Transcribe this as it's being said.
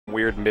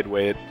weird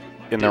midweight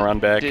in the run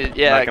back.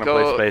 Yeah, not gonna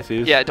play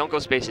Spaceys. Yeah, don't go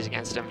Spaceys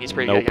against him. He's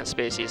pretty good against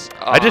Spaceys.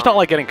 I just don't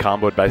like getting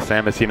comboed by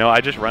Samus. You know,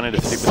 I just run into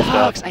stupid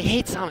stuff. I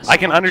hate Samus. I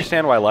can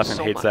understand why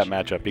Leffen hates that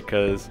matchup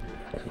because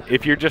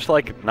if you're just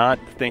like not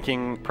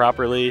thinking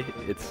properly,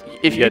 it's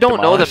if you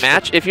don't know the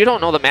match,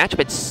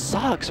 it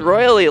sucks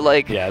royally.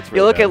 Like it's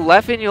you look at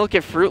Leffen, you look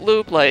at Fruit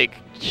Loop, like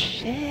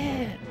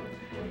shit.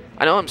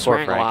 I know I'm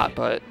swearing a lot,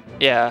 but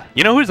yeah.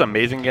 You know who's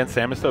amazing against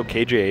Samus though?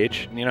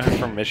 KJH. You know who's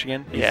from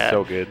Michigan? He's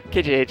so good.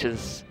 KJH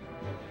is.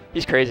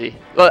 He's crazy.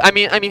 Well, I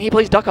mean, he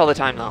plays Duck all the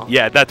time, though.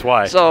 Yeah, that's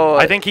why. So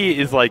I think he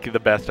is like the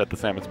best at the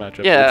Samus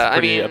matchup. Yeah, it's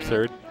pretty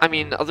absurd. I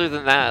mean, other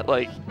than that,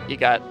 like you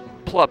got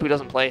Plup, who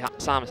doesn't play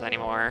Samus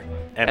anymore,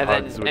 and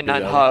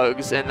then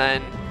Hugs, and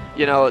then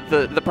you know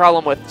the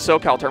problem with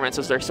SoCal tournaments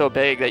is they're so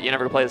big that you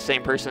never play the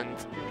same person,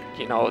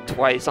 you know,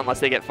 twice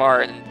unless they get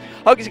far. And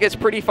Hugs gets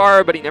pretty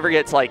far, but he never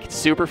gets like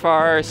super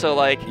far. So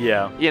like,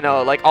 you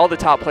know, like all the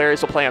top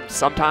players will play him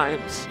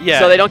sometimes. Yeah.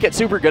 So they don't get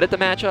super good at the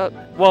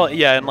matchup. Well,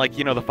 yeah, and like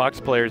you know the Fox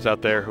players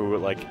out there who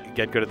like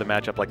get good at the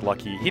matchup, like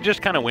Lucky, he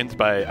just kind of wins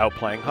by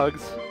outplaying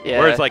Hugs. Yeah.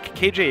 Whereas like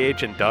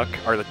KJH and Duck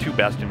are the two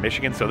best in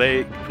Michigan, so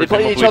they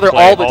play each other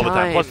all the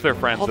time. Plus they're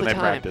friends and they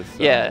practice.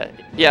 So. Yeah.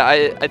 Yeah.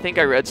 I think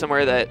I read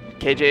somewhere that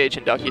KJH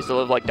and Duck used to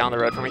live like down the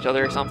road from each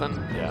other or something.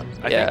 Yeah.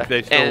 I think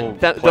they still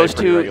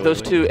play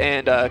those two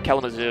and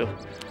Kalamazoo.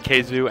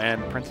 Kazu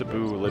and Prince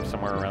Abu live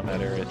somewhere around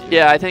that area too.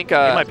 Yeah, I think he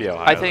might be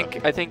Ohio.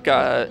 I think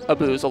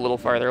Abu's a little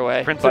farther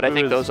away, but I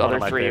think those other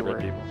three were.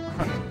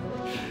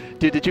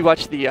 Dude, did you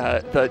watch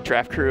the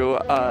draft crew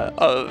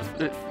of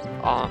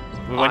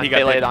when he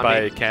got picked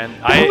by Ken?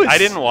 I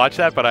didn't watch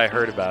that, but I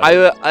heard about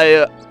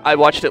it. I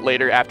watched it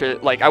later after,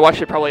 like I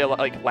watched it probably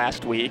like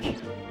last week.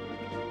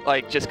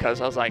 Like just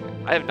cause I was like,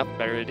 I have nothing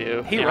better to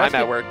do. I'm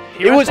at work.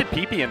 It was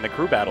Pee-Pee in the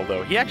crew battle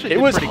though. He actually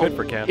did pretty good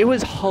for Ken. It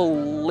was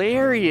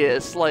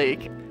hilarious.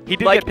 Like he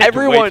did get picked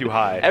way too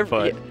high.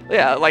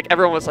 Yeah, like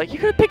everyone was like, you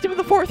could have picked him in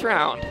the 4th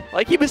round.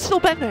 Like he was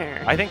still been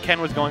there. I think Ken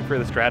was going for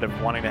the strat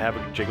of wanting to have a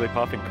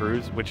Jigglypuff and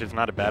Cruz, which is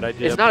not a bad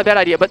idea. It's not a bad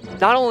idea, but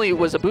not only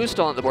was Abu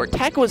still on the board,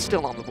 Tech was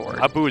still on the board.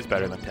 Abu is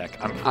better than Tech.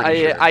 I'm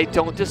pretty sure. I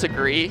don't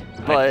disagree,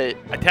 but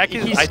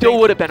he still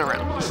would have been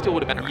around. He still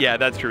would have been around. Yeah,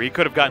 that's true. He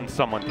could have gotten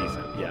someone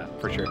decent. Yeah,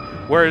 for sure.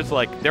 Whereas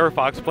like there were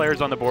Fox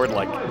players on the board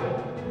like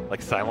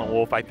Silent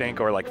Wolf, I think,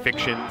 or like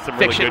Fiction. Some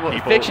really good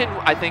people. Fiction,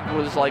 I think,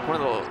 was like one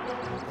of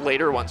the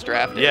later ones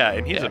drafted. Yeah,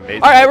 and he's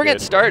amazing. All right, we're getting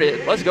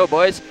started. Let's go,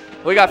 boys.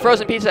 We got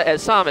Frozen Pizza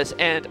as Samus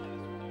and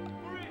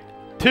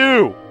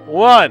 2,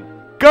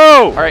 1,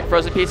 go! All right,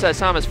 Frozen Pizza as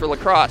Samus for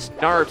Lacrosse.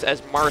 Narbs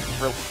as Marth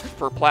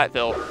for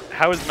Platteville.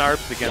 How is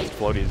Narbs against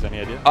Floaties?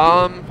 Any idea?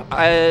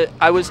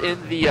 I was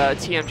in the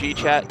TMG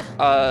chat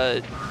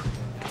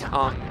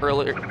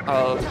earlier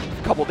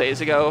a couple days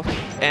ago,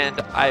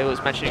 and I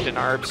was mentioning to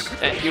Narbs,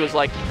 and he was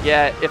like,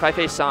 "Yeah, if I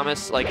face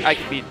Samus, like I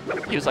could beat."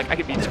 He was like, "I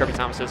could beat Scruffy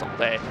Samuses all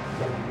day."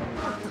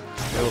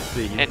 We'll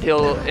see.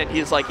 And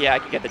he's like, "Yeah, I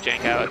can get the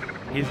jank out."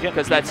 He's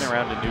getting beaten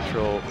around in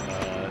neutral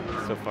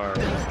so far.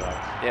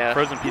 Yeah.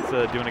 Frozen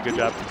Pizza doing a good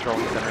job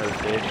controlling the center of the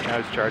stage.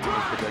 Now he's charging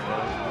his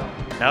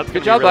projectiles. Now it's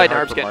good job by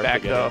Narbs getting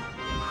back though.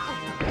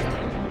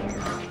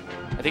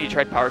 I think he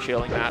tried power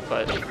shielding that,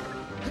 but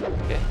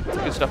okay,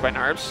 good stuff by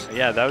Narbs.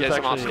 Yeah, that was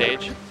actually off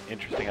stage.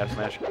 Interesting F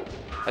smash.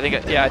 I think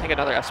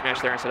another F smash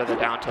there instead of the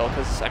down tilt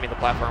because I mean the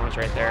platform was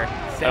right there.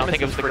 I don't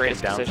think it was the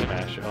greatest down decision.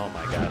 Smash. Oh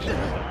my gosh.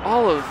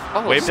 All of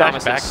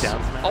Samus's back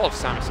down smash. All of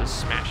Samus's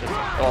smashes,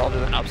 well, other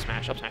than up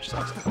smash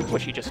sucks,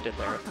 which he just did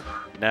there.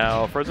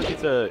 Now Frozen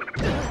Pizza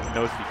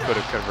knows he could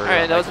have converted. All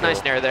right, that was a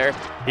nice nair there.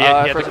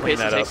 Frozen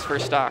Pizza takes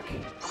first stock.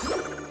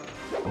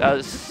 That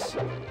was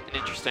an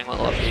interesting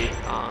little upbeat.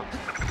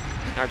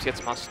 Narbs gets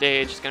him off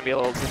stage. It's going to be a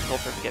little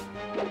difficult for him to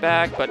get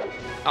back, but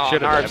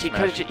Narbs,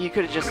 he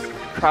could have just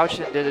crouched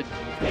and did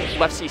a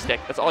left C stick.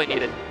 That's all he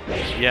needed.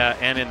 Yeah,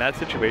 and in that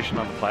situation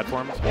on the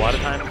platforms, a lot of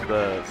times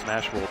the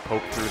smash will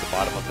poke through the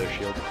bottom of their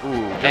shield.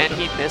 Ooh, and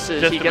he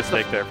misses. He gets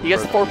the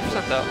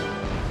 4% though.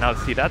 Now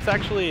see, that's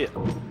actually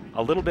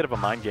a little bit of a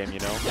mind game, you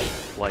know?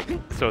 Like,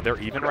 so they're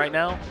even right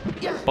now,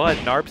 but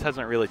Narbs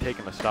hasn't really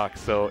taken the stock,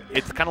 so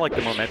it's kind of like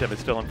the momentum is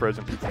still in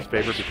Frozen Pizza's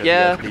favor because he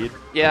has speed.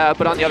 Yeah,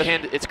 but on the other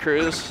hand, it's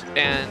Cruz,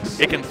 and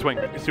it can swing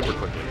super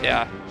quickly.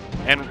 Yeah.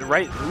 And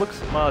it's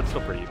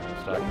still pretty even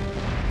stock.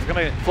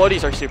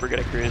 Floaties are super good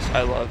at Cruz.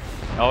 I love.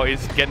 Oh,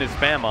 he's getting his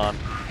spam on.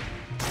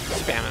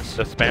 Spamus.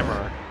 The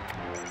spammer.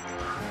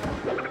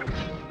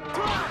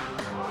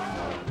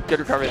 Good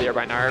recovery there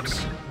by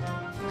Narbs.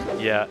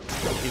 Yeah,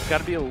 he's got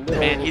to be a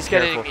little he's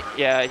careful.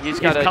 He's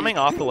coming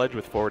off the ledge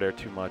with forward air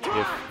too much.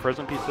 If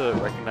Frozen Pizza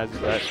recognizes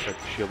that, starts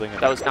shielding him.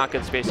 That was not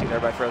good spacing there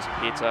by Frozen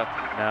Pizza.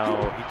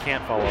 Now, he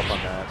can't follow up on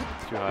that.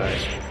 It's too high.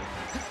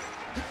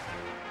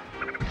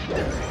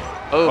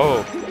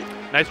 Oh,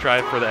 nice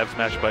try for the F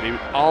smash, but he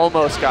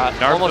almost got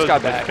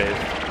back.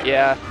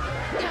 Yeah.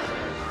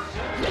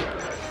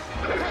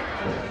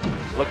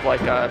 Looked like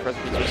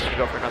Frozen Pizza was going to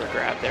go for another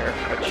grab there,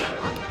 which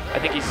I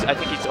think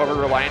he's over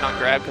relying on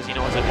grab because he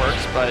knows it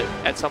works. But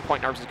at some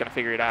point, Narbs is going to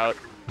figure it out.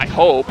 I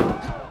hope.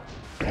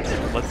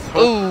 Let's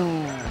hope.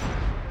 Ooh.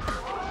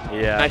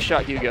 Yeah. Nice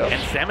shot, Hugo.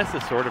 And Samus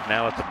is sort of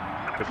now at the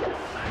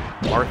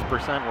Marth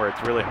percent where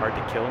it's really hard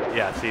to kill.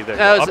 Yeah, see,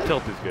 the up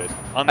tilt is good.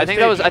 I think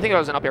that was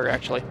an up air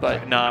actually,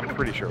 but no, I'm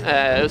pretty sure.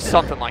 It was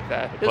something like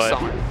that. It was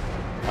something.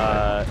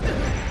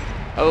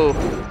 Oh,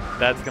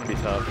 that's gonna be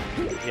tough.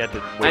 He had to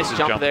nice his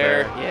jump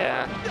there.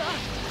 Yeah.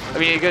 I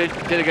mean, he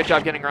did a good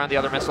job getting around the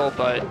other missile,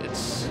 but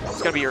it's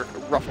gonna be a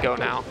rough go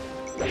now.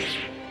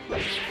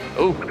 Oh,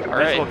 all right.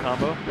 Nice little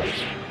combo.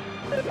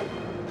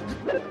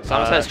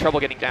 Samus has trouble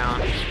getting down.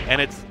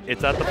 And it's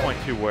at the point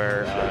too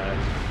where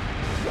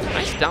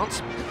nice down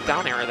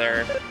air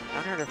there.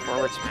 Down air to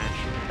forward smash.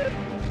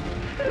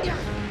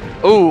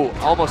 Ooh,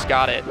 almost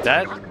got it.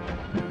 That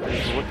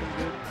is looking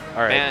good.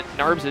 All right. Man,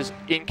 Narbs is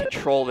in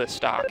control this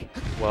stock.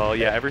 Well,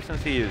 yeah, ever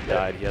since he has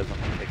died, he hasn't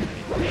taken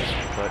anything.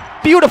 But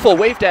beautiful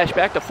wave dash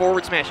back to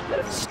forward smash.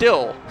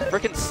 Still,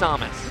 frickin'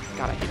 Samus.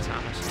 God, I hate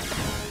Samus.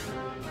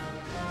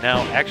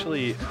 Now,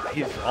 actually,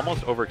 he's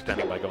almost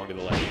overextending by going to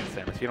the left against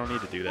Samus. You don't need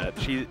to do that.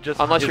 She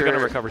just is going to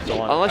recover so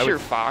long. Unless you're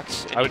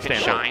Fox and you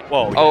can shine.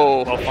 Well,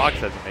 oh. Well, Fox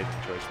has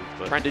amazing choices.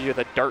 But trying to do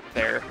the dart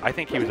there. I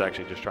think he was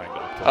actually just trying to.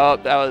 Oh,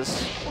 that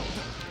was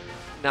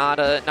not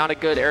a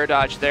good air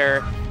dodge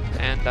there.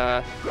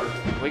 And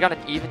we got an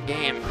even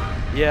game.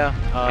 Yeah.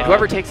 And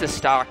whoever takes this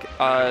stock,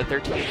 their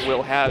team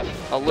will have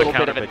a little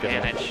bit of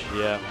advantage.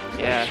 Yeah.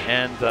 Yeah.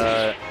 And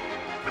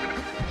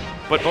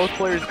but both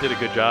players did a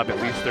good job. At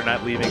least they're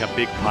not leaving a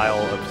big pile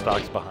of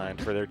stocks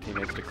behind for their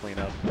teammates to clean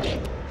up.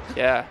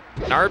 Yeah.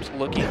 Narb's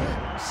looking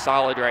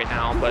solid right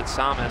now, but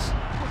Samus.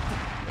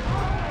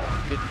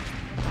 Good.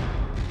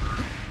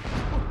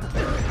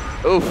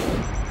 Oof.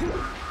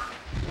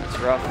 That's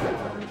rough.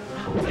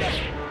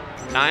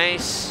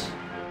 Nice.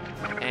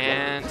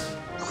 And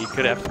he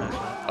could have smashed.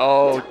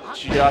 Oh,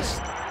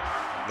 just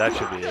that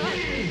should be it.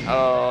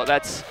 Oh,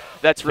 that's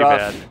too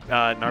rough.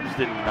 Bad. Narbs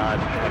did not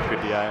have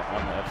good DI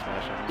on the F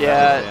smash.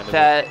 Yeah,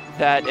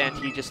 that and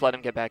he just let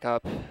him get back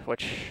up,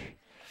 which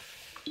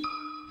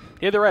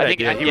he had the right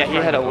idea.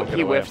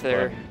 He whiffed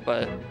there,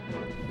 but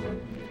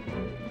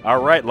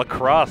all right,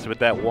 Crosse with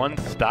that one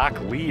stock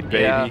lead,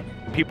 baby. Yeah.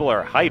 People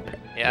are hype.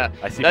 Yeah,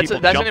 I see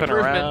people jumping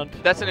around.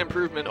 That's an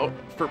improvement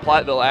for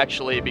Platteville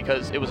actually,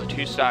 because it was a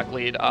 2-stock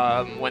lead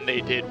when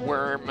they did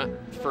Worm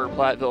for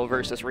Platteville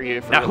versus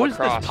Ryu for Now who's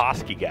Crosse. this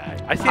Posky guy?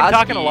 I see him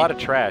talking a lot of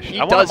trash.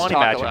 I want to money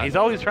match him. He's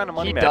always trying to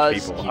money match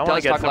people. He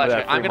does talk a lot of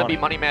trash. I'm going to be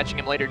money matching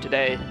him later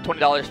today.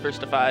 $20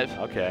 first to 5.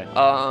 Okay.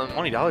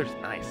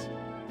 $20, nice.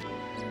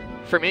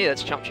 For me,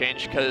 that's chump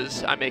change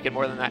because I'm making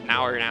more than that an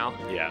hour now.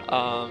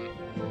 Yeah.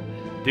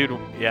 Dude,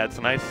 yeah,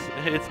 it's nice.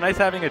 It's nice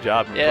having a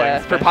job. Yeah,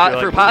 for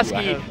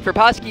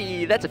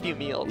Posky, that's a few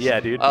meals. Yeah,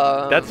 dude,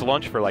 that's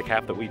lunch for like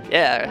half the week.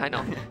 Yeah, I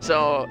know.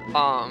 So,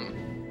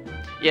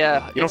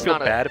 yeah. You don't feel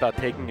bad about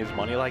taking his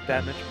money like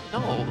that, Mitch?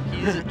 No,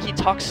 he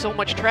talks so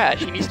much trash.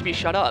 He needs to be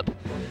shut up.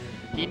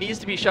 He needs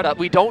to be shut up.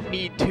 We don't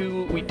need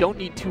two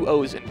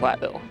O's in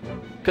Platteville,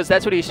 because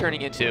that's what he's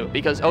turning into.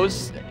 Because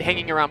O's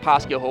hanging around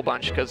Posky a whole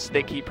bunch because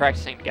they keep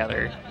practicing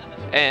together,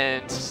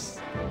 and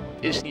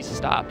it just needs to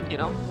stop, you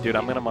know? Dude,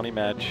 I'm gonna money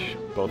match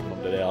both of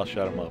them today. I'll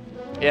shut them up.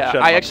 Yeah,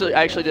 I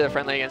actually did a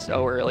friendly against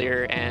O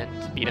earlier and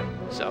beat him.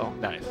 So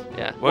nice.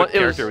 Yeah. What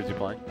character was he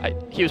playing?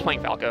 He was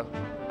playing Falco.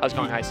 I was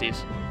going high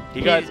C's. He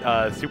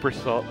got super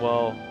salt.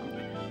 Well,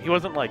 he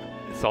wasn't like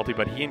salty,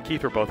 but he and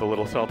Keith were both a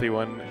little salty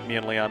when me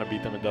and Liana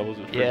beat them in doubles.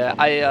 Yeah,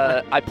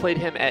 I played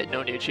him at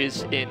No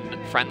Nuches in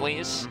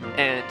friendlies,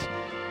 and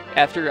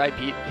after I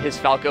beat his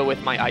Falco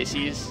with my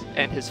Ices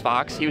and his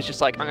Fox, he was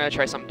just like, I'm gonna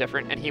try something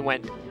different, and he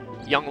went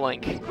Young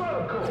Link.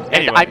 And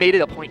anyway, I made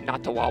it a point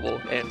not to wobble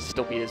and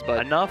still beat his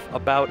butt. Enough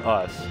about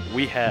us.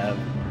 We have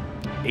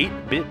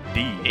 8-Bit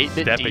D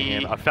stepping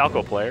in, a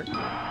Falco player.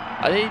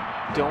 I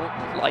don't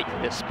like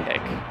this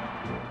pick.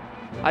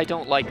 I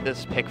don't like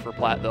this pick for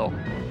Platteville.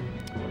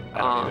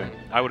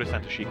 I would have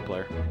sent a Sheik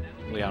player.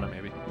 Liana,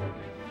 maybe.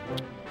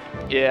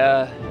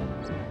 Yeah.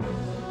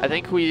 I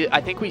think we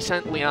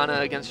sent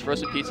Liana against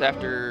Frozen Pizza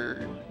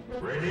after.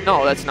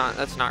 No, that's not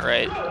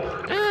right.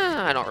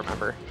 I don't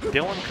remember.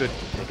 Dylan could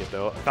take it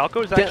though.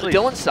 Falco's actually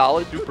Dylan's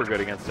solid. Super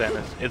good against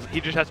Samus. He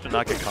just has to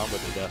not get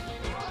comboed to death.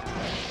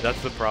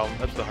 That's the problem.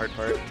 That's the hard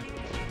part.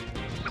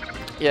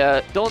 Yeah,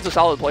 Dylan's a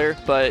solid player,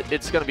 but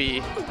it's gonna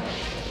be.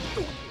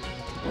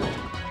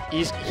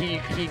 He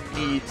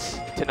needs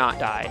to not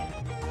die.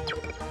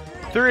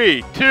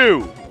 3,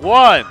 2,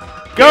 1,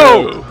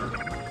 go!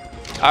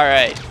 All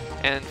right,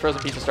 and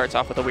Frozen Pizza starts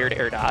off with a weird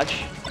air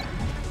dodge.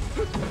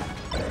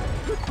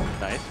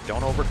 Nice.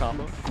 Don't over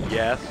combo.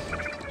 Yes.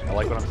 I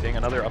like what I'm seeing.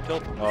 Another up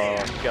tilt. Oh,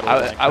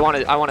 I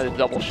wanted a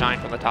double shine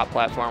from the top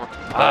platform.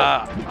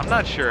 I'm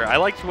not sure. I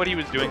liked what he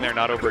was doing there,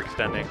 not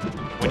overextending.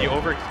 When you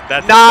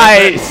that's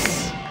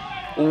nice.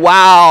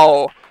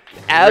 Wow.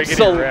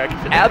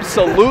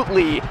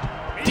 Absolutely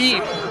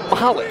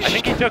demolished. I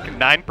think he took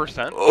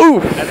 9%.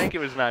 Oof. I think it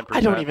was 9%.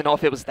 I don't even know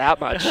if it was that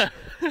much.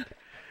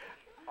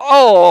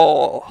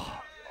 Oh.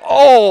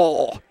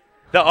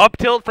 The up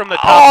tilt from the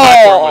top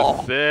platform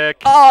was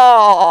sick.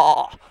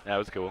 Oh. That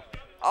was cool.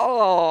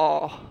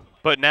 Oh.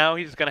 But now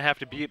he's going to have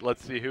to beat,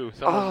 let's see who.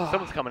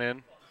 Someone's coming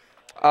in.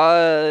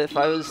 If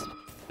I was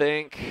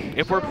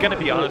if we're gonna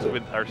be honest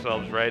with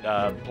ourselves, right?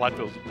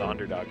 Platteville's the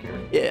underdog here.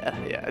 Yeah,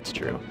 it's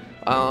true.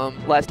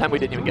 Last time we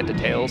didn't even get to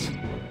tails.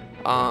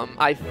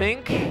 I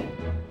think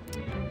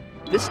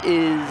this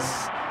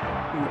is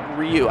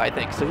Ryu, I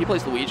think. So he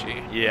plays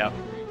Luigi. Yeah.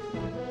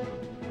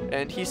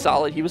 And he's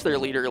solid. He was their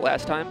leader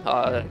last time.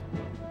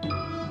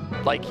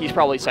 Like, he's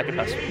probably second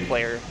best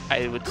player,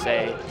 I would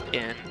say,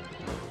 in...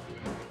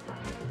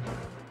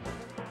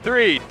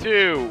 3,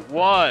 2,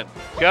 1,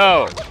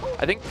 go!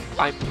 I think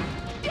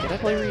Did I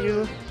play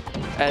Ryu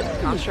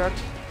at Construct?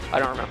 I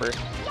don't remember.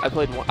 I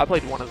played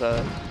one of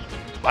the...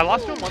 I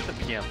lost to him once at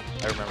PM.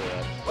 I remember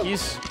that.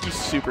 He's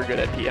super good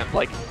at PM.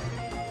 Like,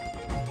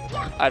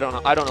 I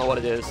don't know what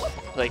it is.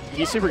 Like,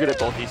 he's super good at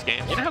both these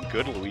games. You know how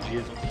good Luigi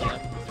is in PM?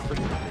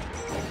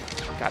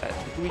 Got it.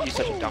 Luigi's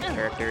such a dumb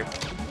character.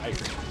 I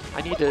agree.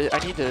 I need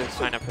to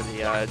sign up for the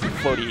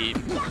floaty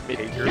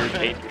mid-tier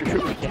hate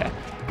group. Yeah,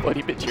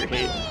 floaty mid-tier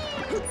hate.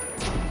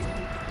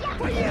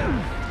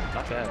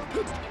 Not bad.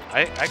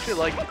 I actually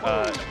like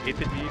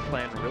 8-bit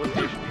playing really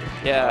patient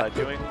here. Yeah.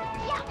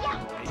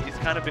 He's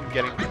kind of been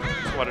getting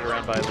swatted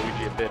around by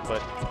Luigi a bit,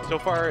 but so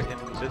far in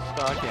this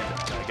stock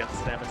and against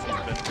Samus,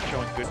 he's been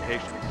showing good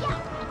patience.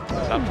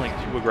 Not playing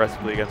too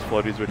aggressively against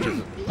floaties, which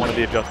is one of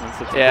the adjustments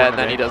that's and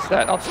then he does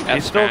that. He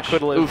still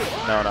could live.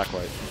 Oof. No, not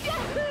quite.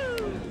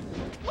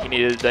 He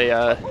needed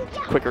a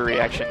quicker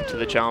reaction to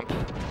the jump.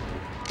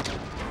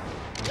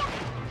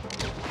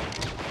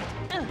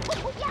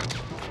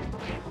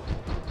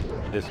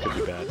 This could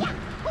be bad.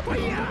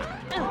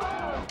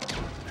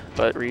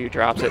 But Ryu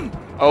drops it.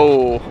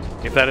 Oh!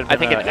 If that had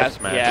been an F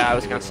smash. Yeah, I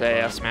was going to say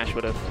F smash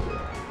would have.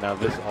 Now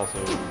this also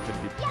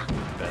could be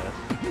bad.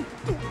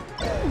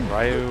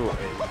 Ryu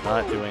is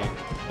not doing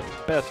the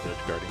best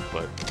edge guarding,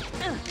 but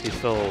he's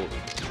still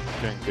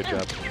doing a good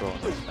job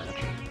controlling this match.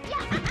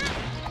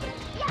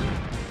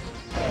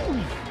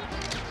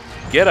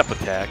 Get up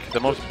attack, the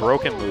most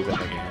broken move in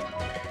the game.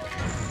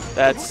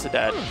 That's a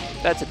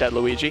dead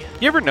Luigi.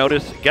 You ever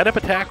notice get up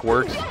attack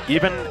works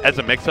even as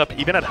a mix-up,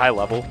 even at high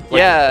level? Like,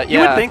 yeah. You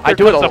would think there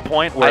comes a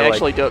point where I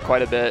actually do it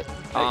quite a bit.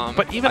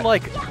 But even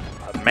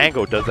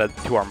Mango does that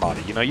to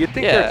Armada. You know, you'd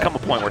think there'd come a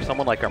point where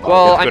someone like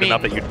Armada is good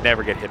enough that you'd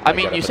never get hit. I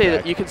mean,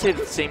 you can say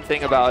the same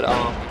thing about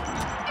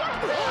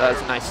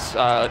that's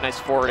a nice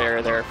forward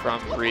air there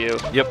from Ryu.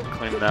 Yep,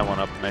 cleaning that one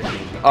up nice and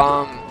easy.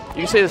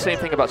 You can say the same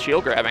thing about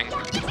shield grabbing.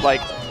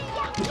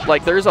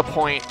 Like there's a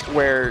point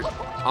where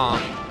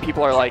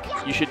people are like,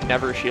 you should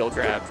never shield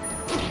grab,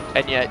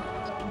 and yet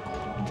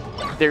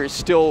there's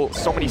still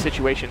so many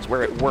situations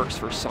where it works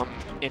for some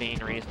inane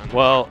reason.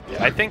 Well,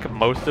 I think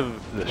most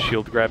of the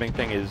shield grabbing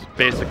thing is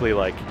basically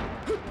like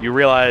you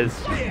realize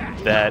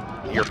that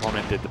your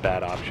opponent did the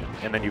bad option,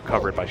 and then you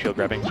cover it by shield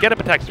grabbing. Get up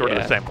attack sort of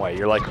the same way.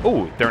 You're like,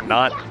 oh, they're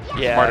not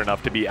smart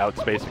enough to be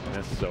outspacing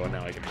this, so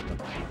now I can hit them.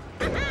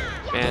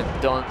 And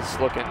Dylan's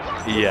looking.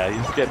 Yeah,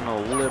 he's getting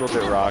a little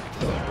bit rocked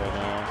right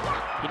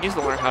now. He needs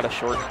to learn how to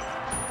shorten.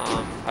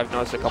 I've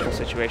noticed a couple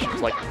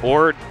situations like.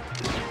 Or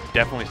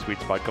definitely sweet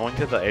spot. Going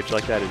to the edge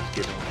like that is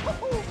giving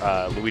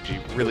Luigi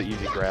really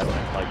easy grab.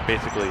 Like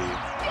basically.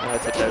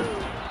 That's a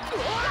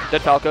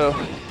dead Falco.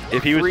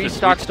 If he was 3 to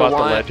stocks to 1,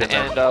 legend,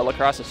 and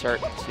Lacrosse is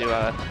starting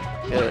to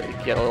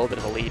get a little bit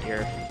of a lead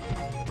here.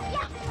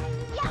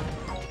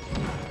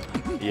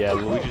 Yeah,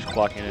 Luigi's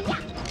clocking it.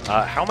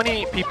 How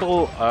many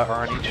people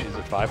are on each? Is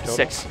it 5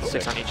 total?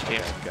 6 on each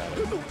team. Okay, got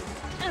it.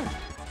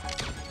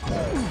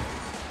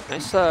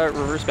 Nice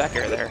reverse back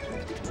air there.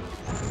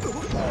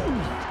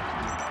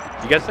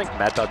 You guys think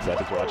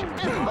Matt.Zeb is watching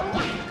this?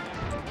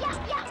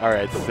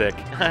 Alright, sick.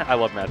 I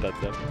love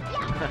Matt.Zeb.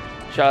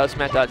 Shout out to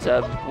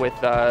Matt.Zeb with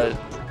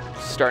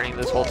starting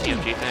this whole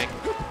TMG thing.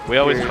 We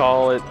always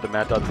call it the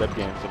Matt.Zeb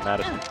games in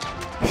Madison.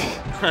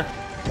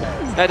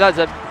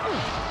 Matt.Zeb.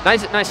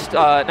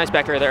 Nice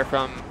back air there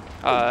from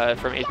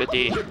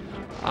 8-bit.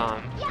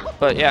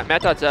 But yeah,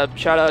 Matt.Zeb,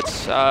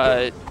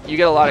 shoutouts. You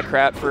get a lot of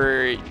crap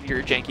for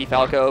your janky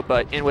Falco,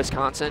 but in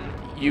Wisconsin,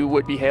 you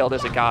would be hailed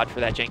as a god for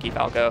that janky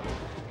Falco.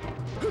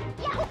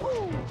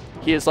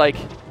 He is like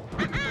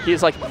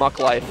Muck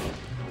Life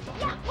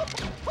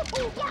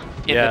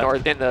in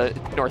the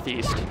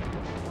Northeast.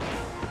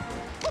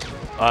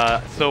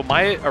 So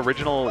my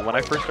original, when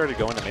I first started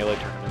going to Melee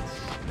tournaments,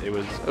 it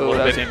was a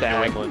little bit in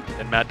New England,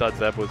 and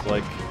Matt.Zeb was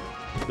like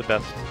the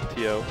best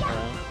TO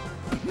around.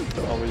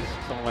 Always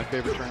some of my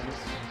favorite tournaments.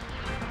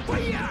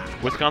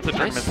 Wisconsin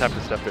tournaments have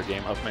to step their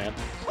game up, man.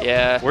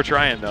 Yeah. We're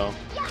trying, though.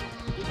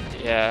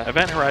 Yeah.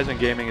 Event Horizon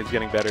Gaming is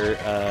getting better.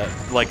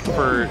 Like,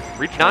 for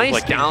regionals, nice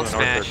like, down Games of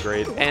the North smash. are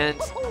great. And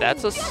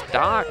that's a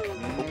stock.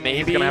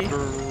 Maybe. He's going to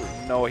have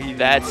to... No, he...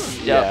 That's...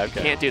 Yeah,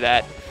 okay. Can't do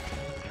that.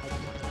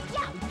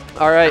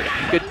 All right.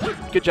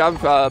 Good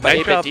job by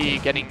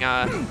 8-bit getting...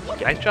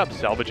 Nice job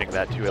salvaging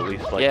that, too, at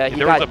least. Like, yeah,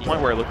 there was a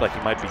point where it looked like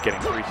he might be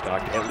getting 3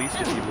 stocked, at least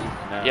if he loses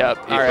now. Yep.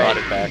 He brought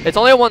it back. It's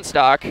only a 1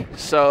 stock,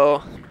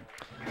 so...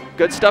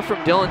 Good stuff from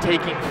Dylan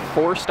taking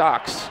 4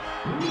 stocks.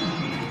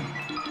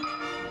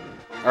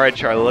 All right,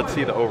 Charlie, let's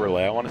see the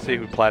overlay. I want to see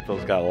who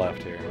Platteville's got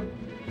left here.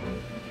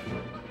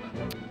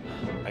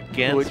 I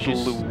Against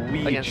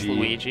Luigi. Against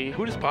Luigi.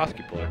 Who does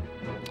Posky play?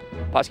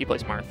 Posky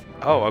plays Marth.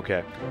 Oh,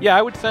 okay. Yeah,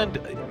 I would send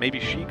maybe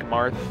Sheik,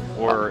 Marth,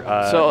 or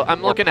so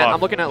I'm looking at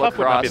Puff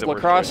Lacrosse.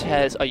 Lacrosse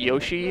has a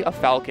Yoshi, a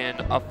Falcon,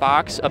 a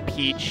Fox, a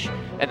Peach,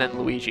 and then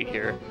Luigi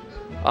here.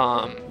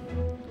 I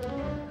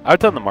would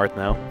tell them the Marth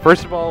now.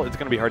 First of all, it's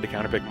going to be hard to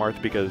counterpick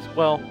Marth because,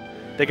 well,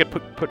 they could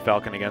put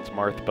Falcon against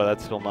Marth, but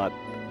that's still not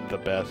the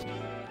best.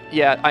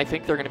 Yeah, I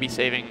think they're going to be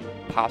saving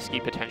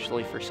Posky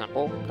potentially for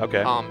Simple.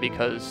 Okay.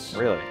 Because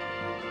really,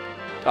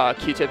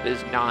 Q-Tip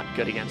is not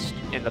good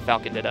in the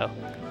Falcon Ditto.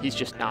 He's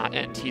just not,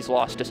 and he's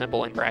lost to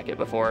Simple in bracket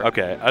before.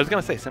 Okay, I was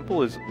gonna say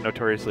Simple is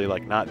notoriously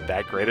like not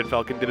that great at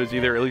Falcon Dittos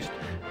either. At least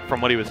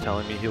from what he was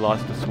telling me, he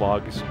lost to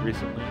Slogs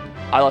recently.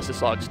 I lost to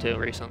Slogs too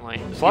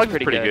recently. Slogs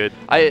is pretty good.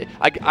 I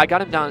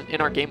got him down in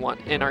our game one.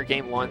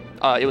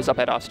 It was up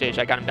at offstage.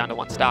 I got him down to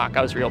 1 stock.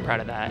 I was real proud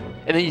of that.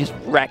 And then he just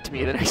wrecked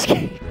me the next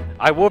game.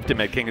 I whooped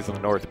him at Kings of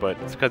the North, but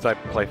it's because I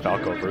play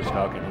Falco versus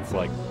Falcon. It's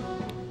like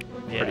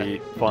pretty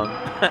fun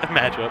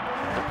matchup.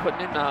 I'm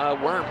putting in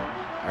Worm.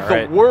 All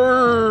right. The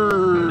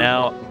Worm.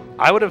 Now,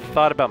 I would have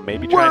thought about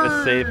maybe trying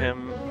to save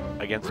him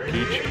against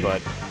Peach,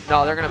 but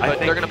no, they're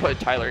gonna put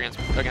Tyler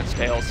against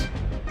Tails.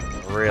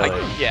 Really?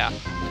 Yeah,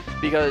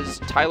 because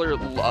Tyler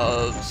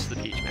loves the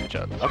Peach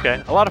matchup.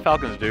 Okay, a lot of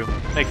Falcons do.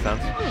 Makes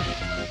sense.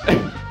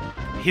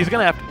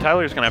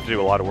 Tyler's gonna have to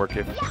do a lot of work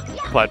if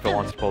Platteville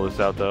wants to pull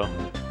this out, though.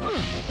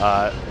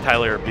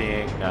 Tyler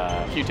being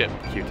Q-Tip.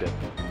 Q-Tip,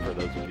 for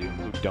those of you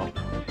who don't.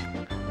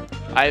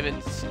 I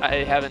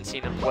haven't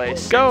seen him play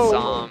since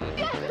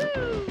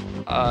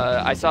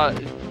I saw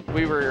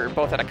we were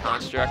both at a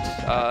construct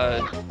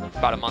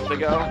about a month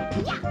ago,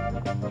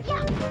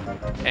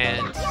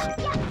 and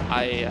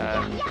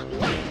I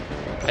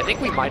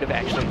think we might have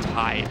actually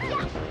tied,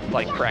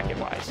 like bracket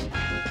wise.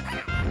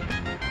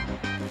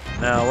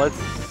 Now let's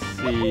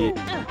see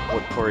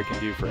what Corey can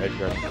do for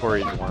Edgar.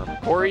 Corey's Worm.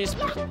 Corey's,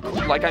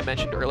 like I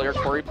mentioned earlier,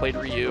 Corey played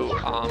Ryu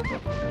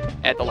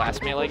at the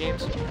last Melee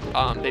games.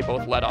 They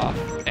both led off,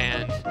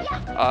 and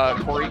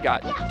Corey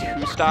got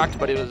 2 stocked,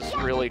 but it was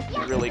really,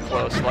 really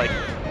close. Like,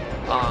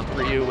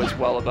 Ryu was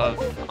well above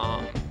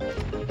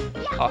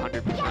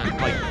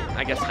 100%. Like,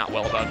 I guess not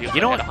well above. He was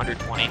at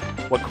 120.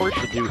 What Corey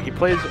should do, he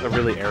plays a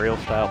really aerial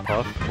style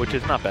puff, which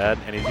is not bad,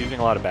 and he's using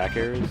a lot of back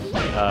airs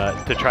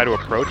to try to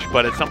approach,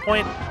 but at some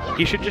point,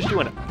 he should just do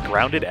a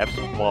grounded F,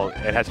 well,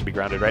 it has to be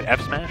grounded, right?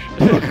 F smash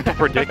to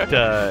predict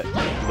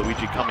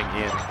Luigi coming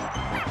in.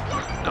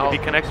 No, if he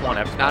connects one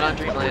F smash, not on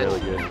Dreamland.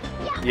 Really good.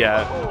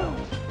 Yeah,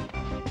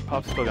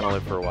 Puff's still gonna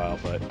live for a while,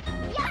 but.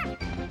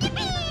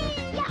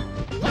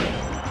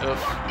 Oof,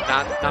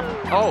 not.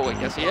 Oh, I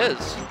guess he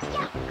is.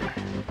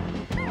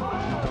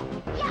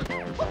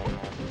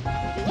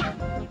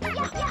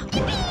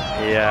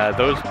 Yeah,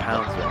 those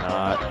pounds are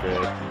not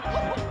good.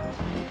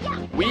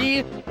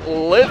 We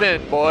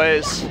livin',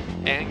 boys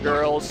and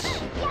girls.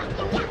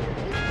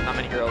 Not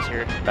many girls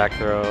here. Back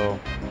throw.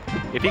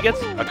 If he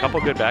gets a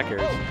couple good back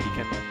airs, he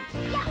can.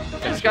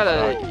 He's got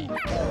a.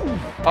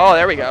 Oh,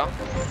 there we go.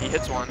 He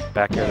hits one.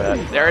 Back air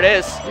that. There it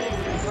is.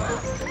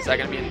 Is that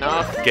gonna be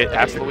enough? Get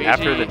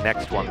after the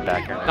next one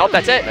back air. Nope,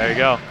 that's it. There you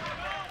go.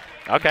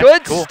 Okay.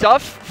 Good cool.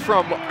 stuff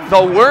from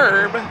the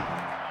Worm.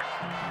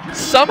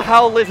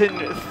 Somehow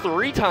living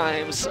 3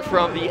 times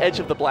from the edge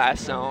of the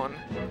blast zone,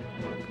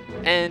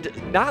 and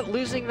not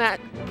losing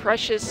that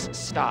precious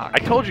stock. I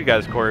told you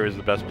guys Corey was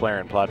the best player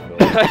in Platteville.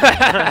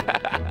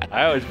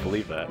 I always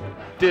believe that.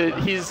 Dude,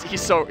 he's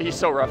so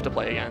rough to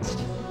play against.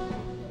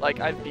 Like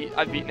I've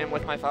beaten him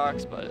with my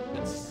Fox, but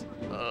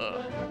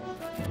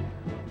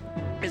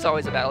it's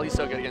always a battle. He's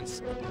so good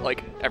against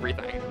like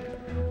everything.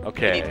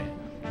 Okay.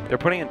 They're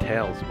putting in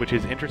Tails, which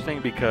is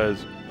interesting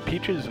because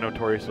Peaches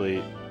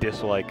notoriously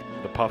dislike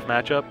the Puff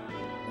matchup.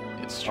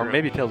 It's true. Or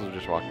maybe Tails was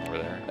just walking over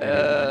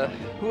there.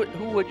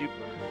 Who would you?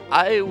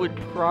 I would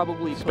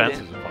probably Spence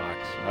put in. is a Fox.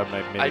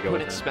 I'd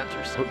put in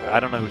Spencer. I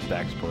don't know who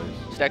Stax plays.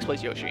 Stax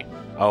plays Yoshi.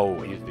 Oh,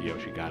 he's the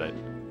Yoshi. Got it.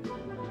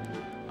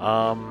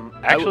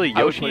 Actually,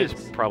 Yoshi is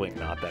probably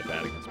not that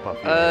bad against Puff.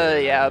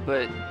 Yeah,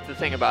 but the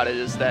thing about it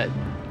is that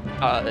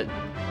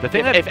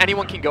if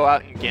anyone can go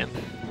out and gimp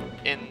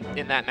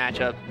in that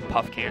matchup,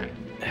 Puff can.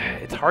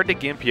 It's hard to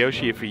gimp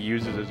Yoshi if he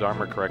uses his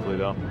armor correctly,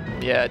 though.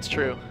 Yeah, it's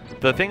true.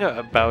 The thing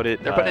about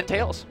it... They're putting in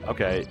Tails.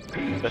 Okay.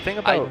 The thing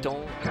about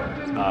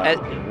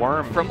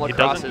Worm, from it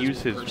doesn't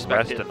use his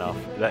rest enough.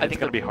 It's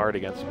going to be hard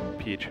against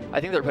Peach. I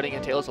think they're putting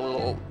in Tails a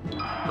little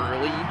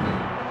early,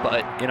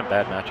 but... In a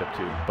bad matchup,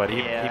 too. But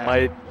he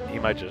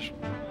might just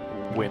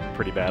win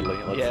pretty badly.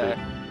 Let's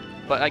see.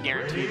 But I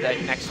guarantee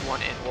that next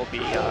one in will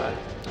be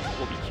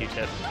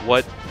Q-Tip.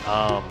 What?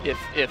 If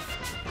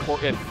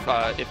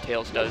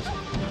Tails does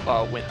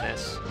win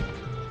this.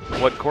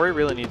 What Corey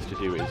really needs to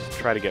do is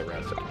try to get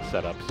rest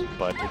setups,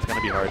 but it's going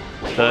to be hard.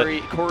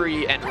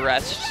 Corey and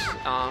rest,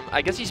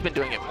 I guess he's been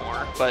doing it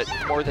more, but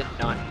more than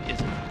none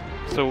isn't.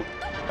 So,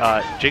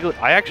 Jiggly,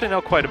 I actually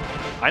know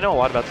I know a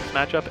lot about this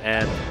matchup,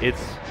 and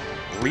it's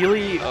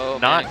really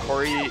not... Man,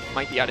 Corey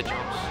might be out of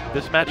jumps.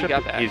 This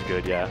matchup, he's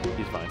good, yeah,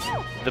 he's fine.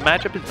 The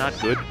matchup is not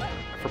good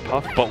for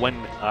Puff, but when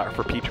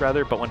for Peach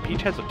rather, but when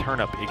Peach has a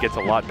turnip, it gets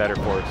a lot better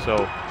for her. So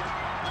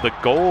the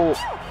goal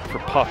for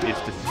Puff is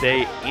to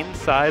stay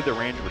inside the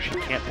range where she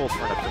can't pull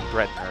turnips and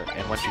threaten her,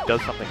 and when she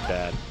does something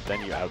bad, then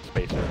you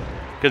outspace her.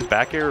 Because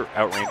back air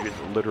outranges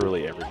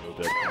literally every move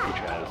that Peach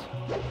has.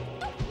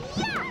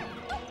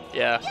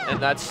 Yeah, and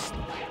that's...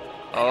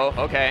 Oh,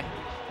 okay.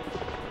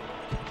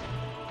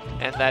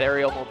 And that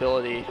aerial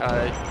mobility,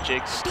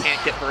 Jigs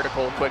can't get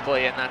vertical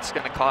quickly, and that's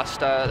going to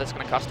cost a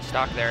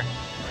stock there.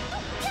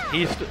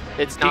 He could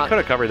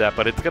have covered that,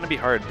 but it's going to be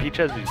hard. Peach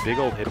has these big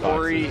old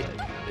hitboxes.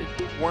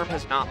 Worm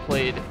has not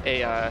played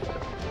a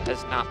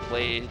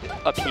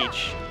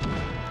Peach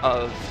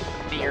of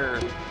near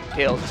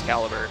Tails'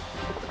 caliber.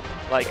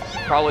 Like,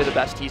 probably the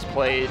best he's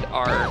played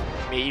are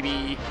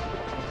maybe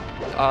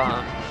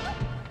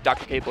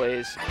Dr. K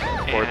Blaze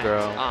and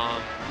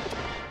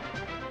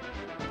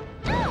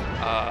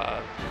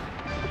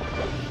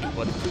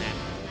what's his name?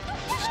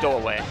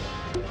 Stowaway.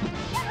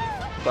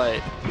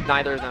 But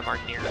neither of them are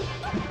near it.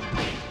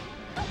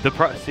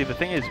 See, the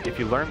thing is, if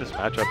you learn this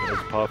matchup as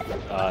Puff,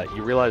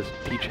 you realize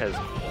Peach has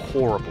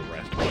horrible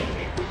rest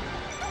punish.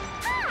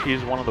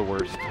 She's one of the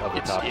worst of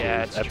the top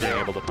tiers at being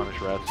able to punish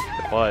rest.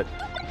 But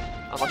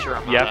unless you're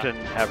Armada, you have to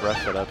have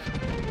rest setups.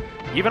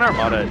 Even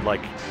Armada,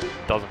 like,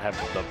 doesn't have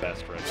the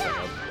best rest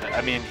setups.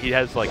 I mean, he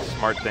has, like,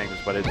 smart things,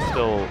 but it's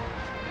still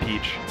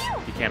Peach.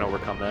 He can't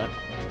overcome that.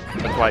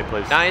 That's why he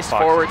plays nice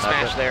Fox forward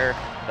smash there.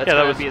 That's yeah,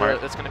 that was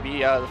smart. That's going to be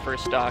the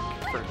first stock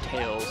for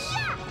Tails.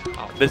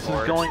 This is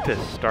going to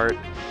start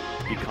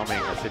becoming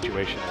a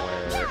situation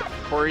where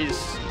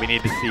we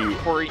need to see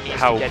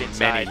how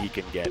many he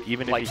can get,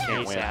 even if he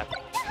can't win.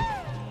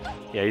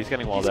 Yeah, he's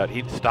getting walled out.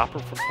 He'd stop her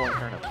from pulling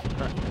turnips.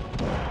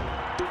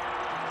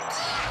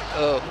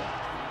 Oh,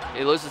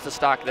 he loses the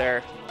stock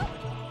there.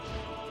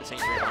 This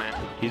ain't great land.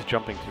 He's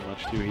jumping too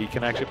much too. He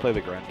can actually play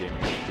the ground game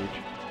against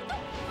Peach.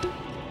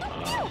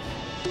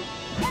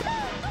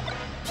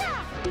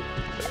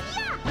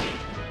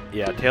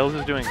 Yeah, Tails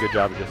is doing a good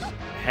job of just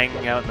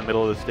hanging out in the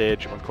middle of the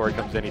stage. When Corey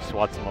comes in, he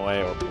swats him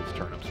away or pulls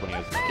turnips when he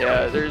has.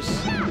 Yeah, there's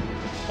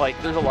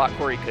a lot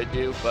Corey could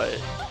do, but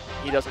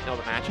he doesn't know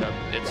the matchup.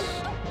 It's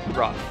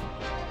rough.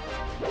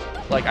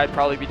 Like, I'd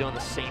probably be doing the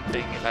same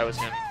thing if I was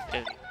him,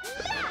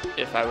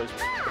 if I was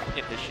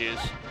in his shoes.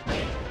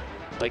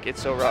 Like,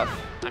 it's so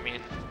rough. I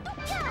mean,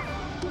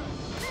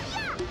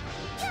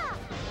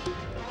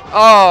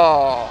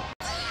 oh,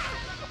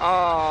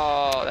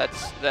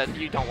 that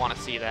you don't want to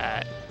see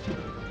that.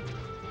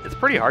 It's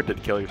pretty hard to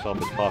kill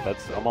yourself as Puff.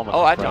 I'm almost.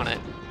 Oh, I've done it.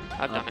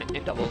 I've done it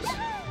in doubles.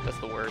 That's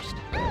the worst.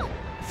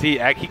 See,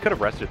 he could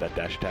have rested that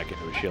dash attack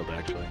into a shield,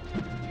 actually.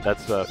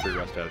 That's free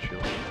rest out of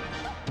shield.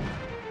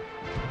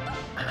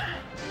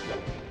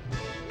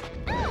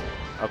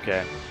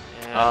 Okay.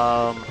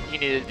 Yeah. You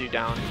need to do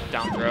down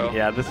throw.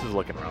 Yeah, this is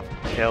looking rough.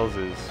 Tails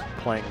is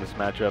playing this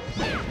matchup,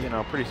 you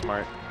know, pretty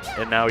smart.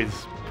 And now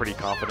he's pretty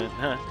confident.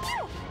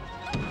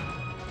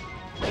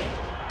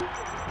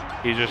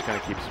 He's just going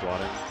to keep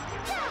swatting.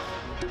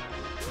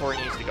 Or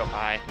he needs to go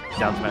high.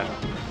 Down smash.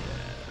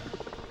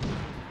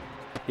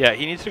 Yeah,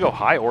 he needs to go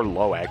high or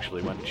low,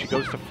 actually. When she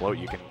goes to float,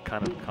 you can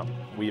kind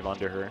of weave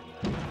under her.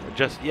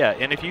 Just, yeah,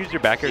 and if you use your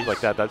back airs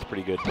like that, that's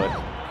pretty good, but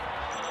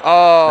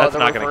that's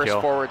not going to kill.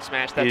 Forward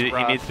smash, that's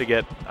he needs to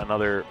get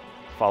another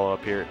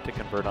follow-up here to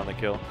convert on the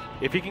kill.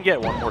 If he can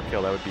get one more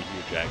kill, that would be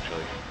huge,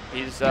 actually.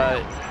 He's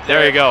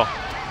there you go.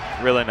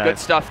 Really nice. Good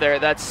stuff there.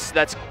 That's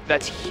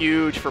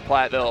huge for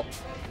Platteville.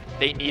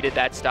 They needed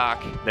that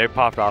stock. They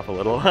popped off a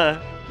little.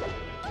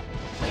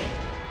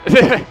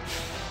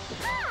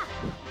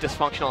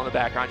 Dysfunctional in the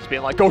background, just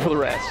being like, go for the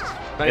rest.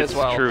 Might as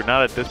well. It's true,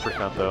 not at this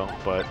percent though,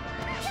 but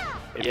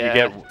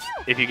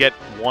if you get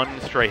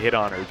one stray hit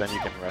on her, then you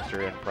can rest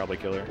her and probably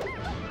kill her.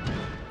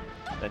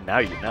 And now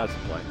it's in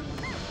play.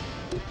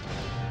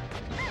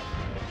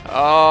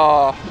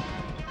 Oh.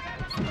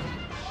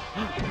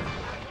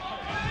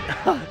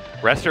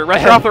 Rest her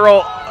off the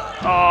roll.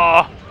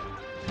 Oh,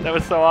 that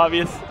was so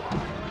obvious.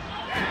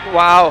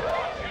 Wow.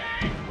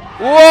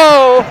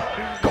 Whoa.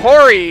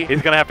 Corey!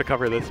 He's gonna have to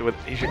cover this with.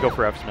 He should go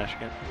for F smash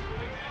again.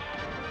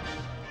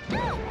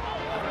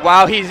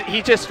 Wow,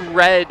 he just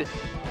read.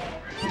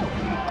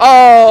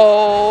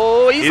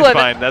 Oh, he's living.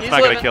 Fine. That's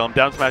not gonna kill him.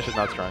 Down smash is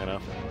not strong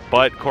enough.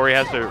 But Corey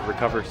has to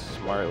recover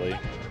smartly.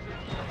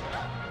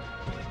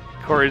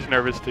 Corey's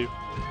nervous too.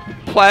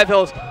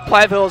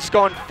 Platteville's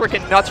going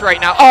freaking nuts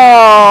right now.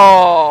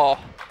 Oh!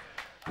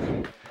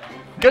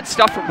 Good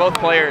stuff from both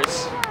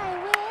players.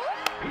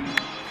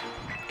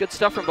 Good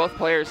stuff from both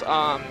players.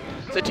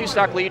 It's a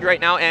 2-stock lead right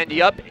now, and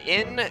yup,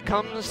 in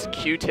comes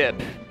Q-Tip,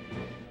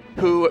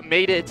 who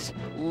made it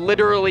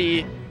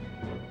literally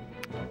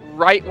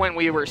right when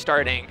we were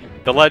starting.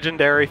 The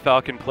legendary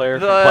Falcon player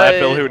from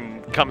Platteville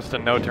who comes to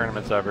no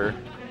tournaments ever.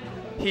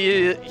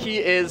 He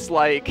is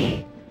like,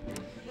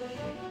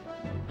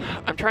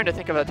 I'm trying to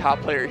think of a top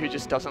player who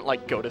just doesn't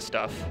like go to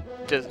stuff.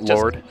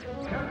 Lord.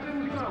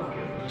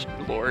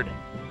 Lord.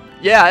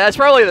 Yeah, that's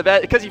probably the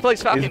best because he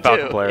plays Falcon He's a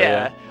Falcon too. Player,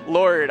 yeah.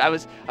 Lord, I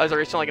was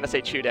originally gonna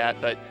say Chudat,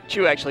 but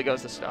Chu actually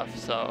goes to stuff.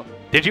 So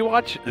Did you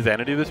watch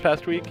Xanadu this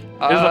past week? It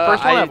was the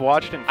first one I've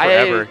watched in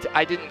forever.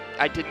 I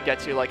didn't get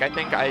to. Like, I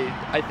think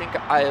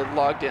I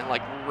logged in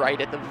like right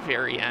at the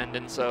very end,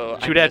 and so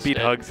Shoot beat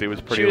Hugs. It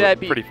was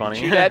pretty funny.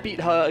 Shoot beat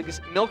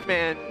Hugs.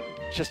 Milkman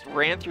just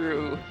ran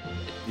through.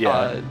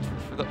 Yeah.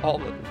 All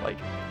the like.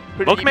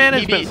 Milkman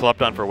has been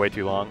slept on for way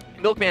too long.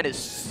 Milkman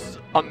is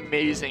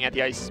amazing at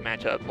the Ices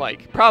matchup.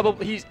 Like,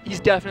 probably he's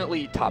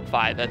definitely top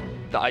 5 at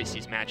the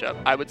Ices matchup.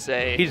 I would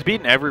say he's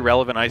beaten every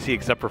relevant Icy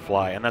except for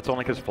Fly, and that's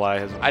only because Fly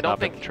has not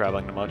been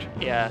traveling too much.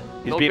 Yeah,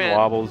 he's beaten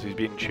Wobbles, he's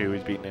beaten Chew,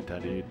 he's beaten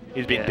Nintendo,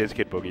 he's beaten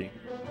Dizkid Boogie.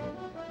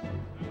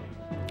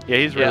 Yeah,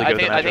 he's really good at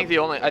the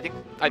matchup. I think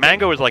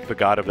Mango is like the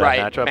god of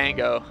that matchup.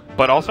 Mango.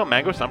 But also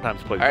Mango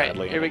sometimes plays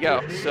badly. Here we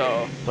go.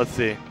 So let's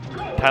see.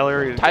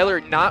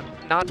 Tyler not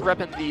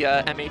repping the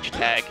MH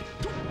tag.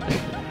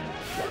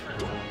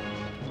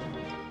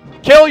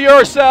 Kill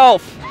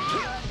yourself!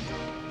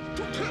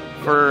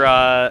 For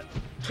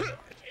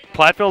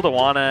Platteville to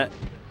wanna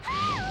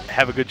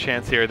have a good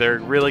chance here, they're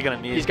really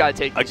gonna need a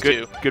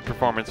good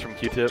performance from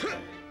Q-Tip.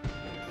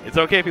 It's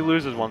okay if he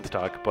loses one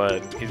stock,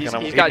 but he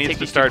needs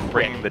to start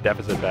bringing the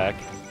deficit back.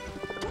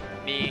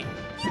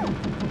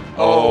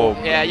 Oh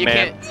yeah, you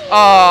man. can't.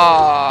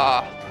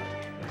 Ah.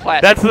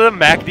 Classic. That's the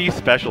MacD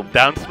special.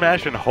 Down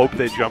smash and hope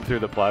they jump through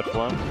the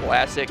platform.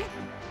 Classic.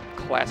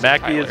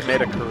 MacD has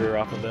made a career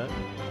off of that.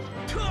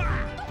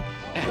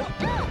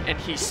 And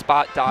he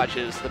spot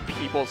dodges the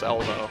people's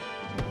elbow.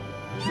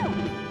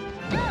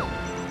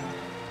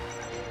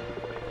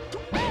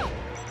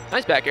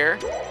 Nice back air.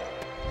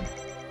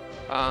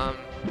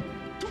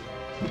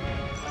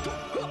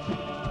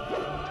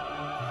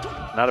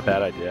 Not a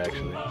bad idea,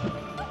 actually.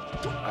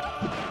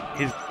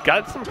 He's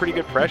got some pretty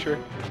good pressure.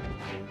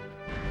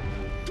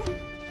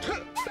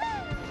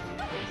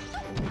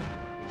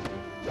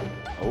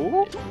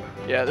 Oh.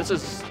 Yeah, this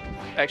is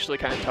actually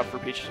kind of tough for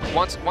Peach.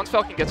 Once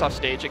Falcon gets off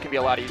stage, it can be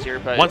a lot easier.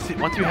 But once you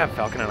have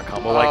Falcon in a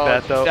combo like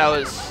that, though, that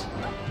was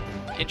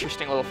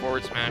interesting little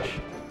forward smash.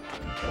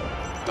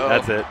 Oh.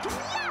 That's it.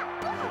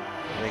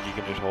 I think he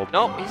can just hold.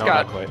 No, he's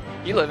got. Not quite.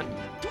 He living.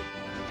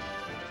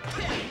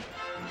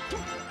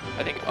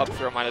 I think up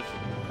throw might have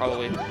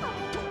probably.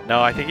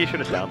 No, I think he should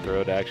have down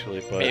throwed actually,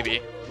 but maybe,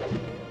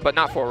 but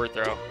not forward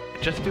throw.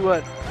 Just do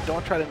a.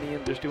 Don't try to knee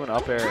him. Just do an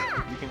up air.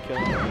 You can kill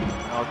him.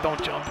 Oh,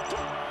 don't jump.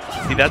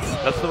 See,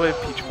 that's the way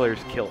Peach players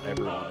kill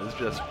everyone. Is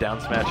just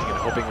down smashing and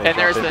hoping they jump into it. And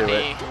there's the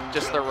knee,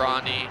 just the raw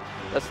knee.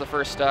 That's the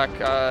first stock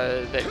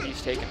that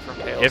he's taken from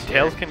Tails. If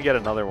Tails can get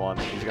another one,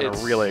 he's gonna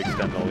really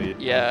extend the lead.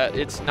 Yeah,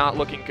 it's not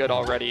looking good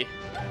already.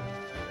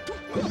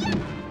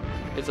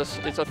 It's a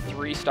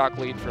 3-stock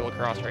lead for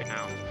Lacrosse right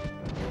now.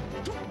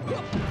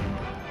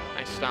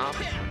 Nice stomp.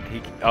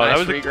 Nice that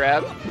was free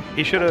grab.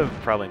 He should have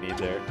probably kneed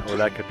there, or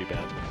that could be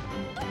bad.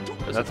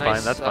 That's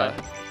fine. That's fine.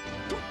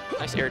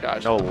 Nice air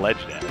dodge. No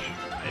ledge dash.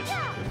 Nice.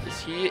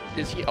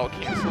 Is he out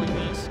canceling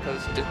these?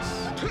 Because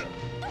it's.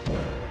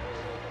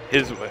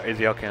 Is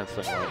he out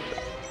canceling?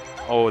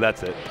 Oh,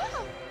 that's it.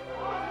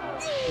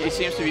 He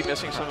seems to be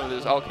missing some of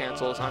his out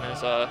cancels on his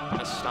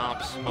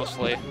stomps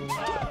mostly.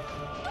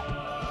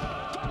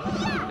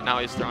 And now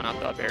he's throwing out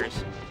the up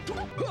airs.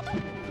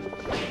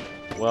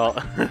 Well,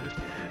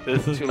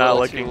 this is not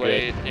looking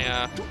good.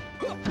 Yeah.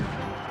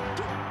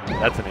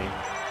 That's a knee.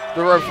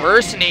 The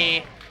reverse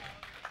knee.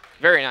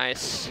 Very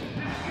nice.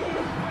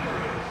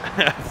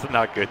 That's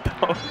not good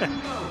though.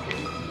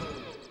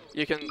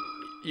 You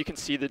can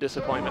see the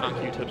disappointment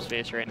on Q-Tip's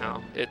face right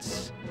now.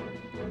 It's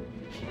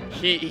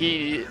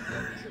he.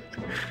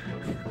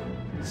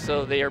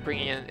 So they are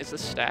bringing in. Is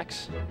this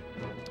Stacks?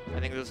 I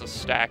think this is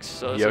Stacks.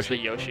 So this is the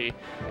Yoshi,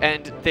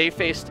 and they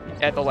faced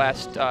at the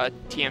last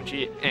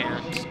TMG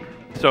and.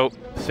 So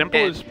Simple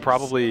is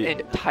probably.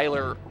 And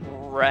Tyler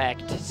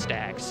wrecked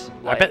Stacks.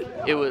 Like, I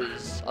bet it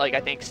was like I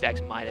think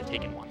Stacks might have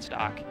taken 1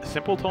 stock.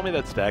 Simple told me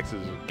that Stacks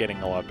is getting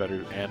a lot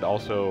better, and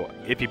also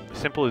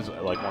Simple is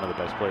like one of the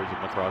best players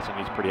in Lacrosse, and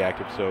he's pretty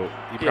active, so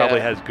he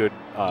probably has good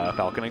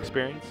Falcon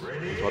experience.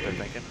 Is what they're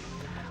thinking.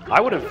 I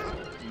would have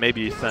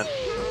maybe sent.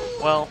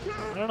 Well,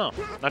 I don't know.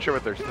 Not sure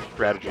what their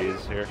strategy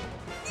is here.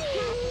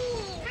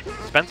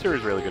 Spencer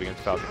is really good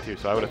against Falcon too,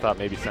 so I would have thought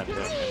maybe sent him,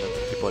 and then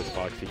since he plays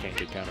Fox, he can't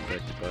get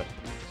counterpicked, but.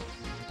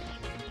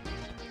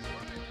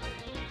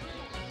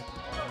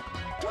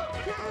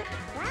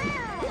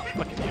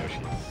 Fucking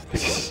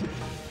Yoshi.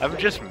 I'm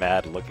just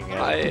mad looking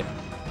at it.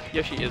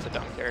 Yoshi is a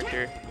dumb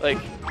character. Like,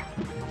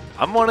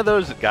 I'm one of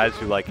those guys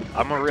who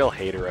I'm a real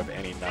hater of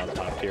any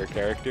non-top tier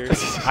character.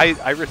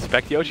 I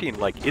respect Yoshi and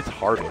it's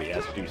hard what he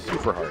has to do,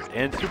 super hard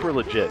and super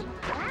legit.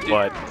 Dude,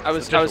 but I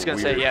was gonna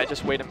say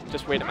just wait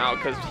him out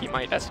because he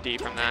might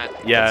SD from that.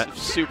 Yeah,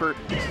 it's super.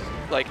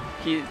 Like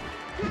he.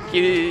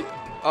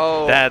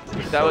 Oh, that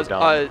was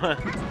dumb.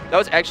 That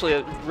was actually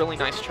a really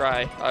nice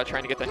try,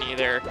 trying to get the knee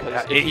there.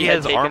 He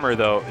has armor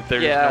though.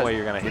 There's no way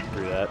you're gonna hit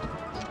through that.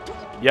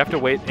 You have to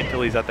wait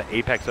until he's at the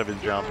apex of his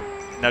jump.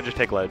 Now just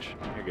take ledge.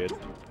 You're good.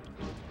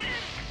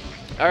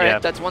 All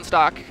right, that's 1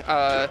 stock.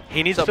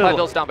 He needs so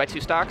Platteville's down by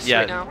 2 stocks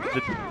right now.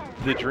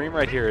 The dream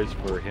right here is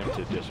for him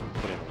to just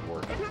put in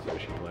work as a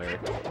Yoshi player,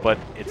 but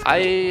it's.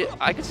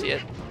 I could see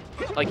it.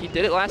 Like he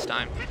did it last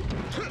time.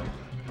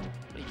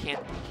 He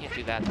can't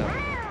do that though.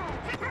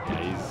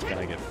 Yeah, he's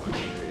gonna get fucked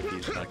if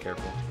he's not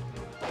careful.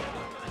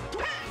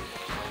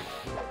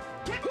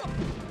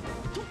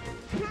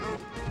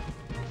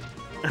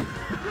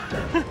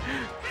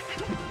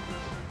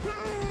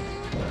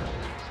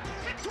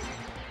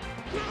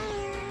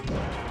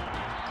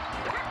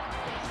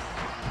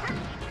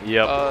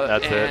 Yep,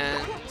 that's it.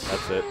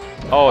 That's it.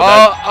 Oh,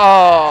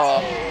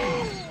 oh.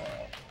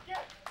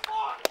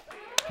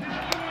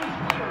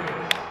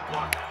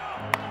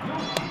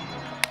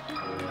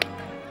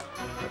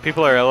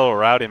 People are a little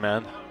rowdy,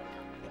 man.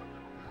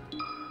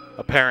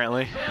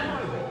 Apparently.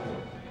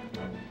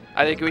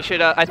 I think we should.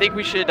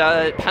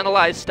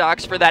 Penalize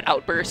Stocks for that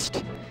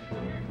outburst.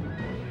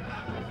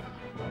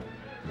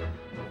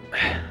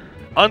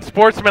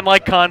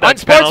 Unsportsmanlike conduct.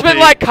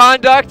 Unsportsmanlike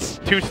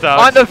conduct. 2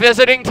 stocks on the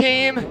visiting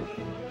team.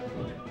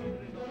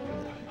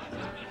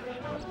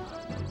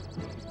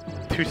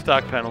 2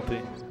 stock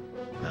penalty.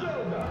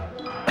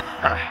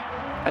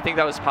 I think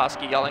that was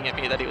Posky yelling at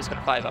me that he was going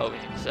to 5-0 me.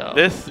 So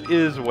this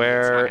is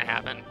where it's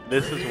not gonna happen.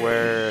 This is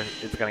where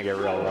it's going to get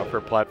real rough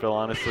for Platteville,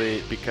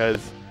 honestly,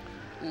 because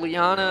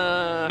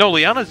Liana. No,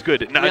 Liana's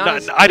good.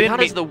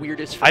 Liana's the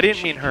weirdest. I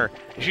didn't mean her.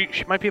 She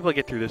might be able to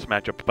get through this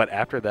matchup, but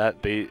after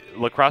that,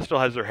 Crosse still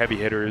has their heavy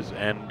hitters,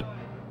 and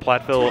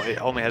Platteville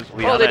only has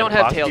Liana. Oh, they don't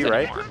have Posky, tails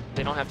right? anymore.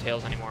 They don't have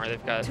tails anymore.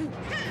 They've got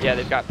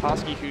they've got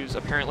Posky, who's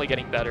apparently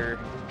getting better.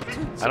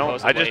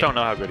 I just don't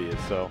know how good he is.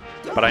 So,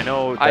 but I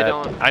know that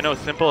I know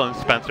Simple and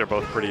Spence are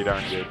both pretty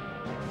darn good.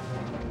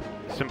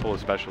 Simple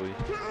especially.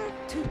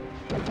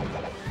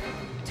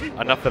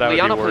 Enough that I would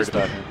be worried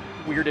about him.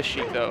 Weirdest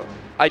Sheik though.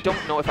 I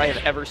don't know if I have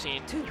ever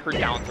seen her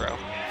down throw.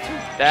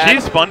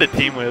 She's fun to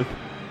team with.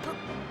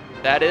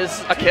 That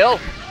is a kill.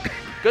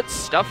 Good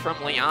stuff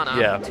from Liana.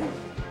 Yeah.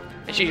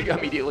 And she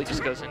immediately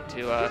just goes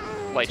into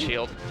light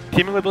shield.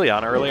 Teaming with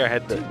Liana earlier, we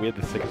had the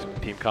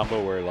 6-team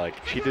combo where like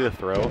she did a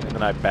throw and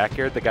then I back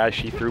aired the guy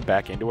she threw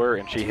back into her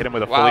and she hit him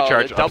with a fully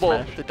charged up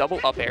smash. The double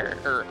up air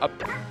or up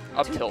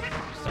tilt.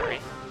 Sorry.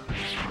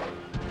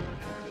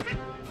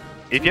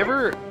 If you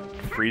ever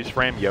freeze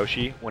frame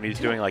Yoshi when he's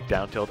doing like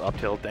down tilt, up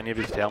tilt, any of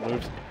his tail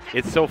moves,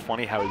 it's so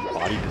funny how his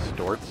body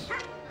distorts.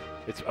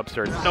 It's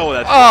absurd. No,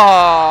 that's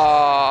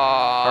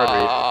hard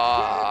read.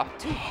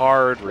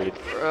 Hard read.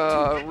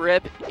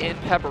 Rip in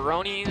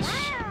pepperonis.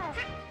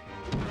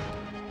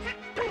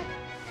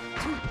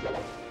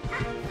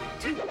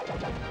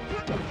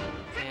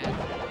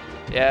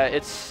 Yeah,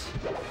 it's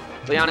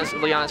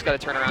Liana's got to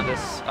turn around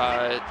this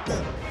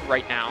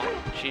right now.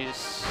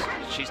 She's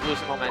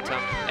losing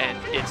momentum and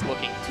it's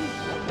looking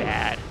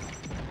bad.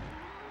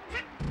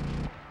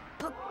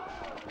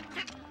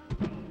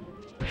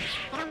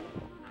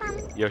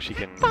 Yoshi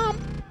can.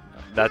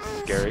 That's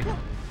scary.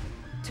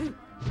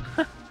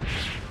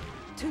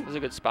 It was a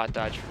good spot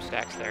dodge from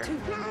Stacks there,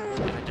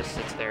 and it just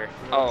sits there.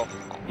 Oh,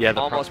 yeah,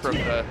 almost broke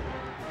the.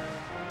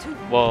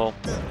 Well,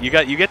 you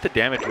get the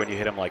damage when you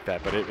hit him like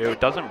that, but it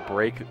doesn't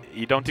break.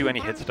 You don't do any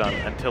hit stun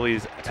until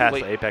he's past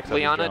the apex.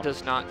 Liana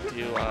does not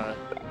do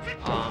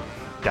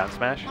down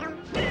smash.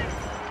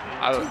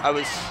 I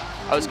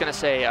was gonna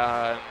say.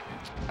 I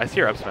see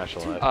her up smash a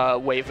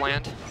lot.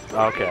 Waveland.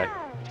 Okay.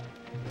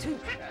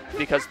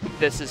 Because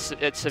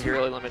it's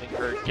severely limiting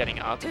her getting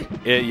up.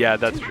 Yeah,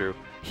 that's true.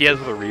 He has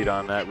the read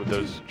on that with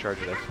those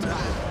charged up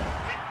smashes.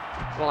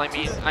 Well,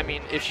 I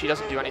mean, if she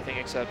doesn't do anything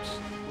except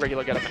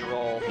regular get up and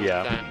roll,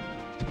 then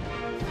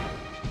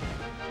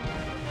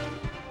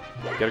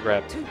get a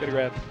grab. Get a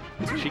grab.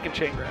 She can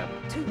chain grab.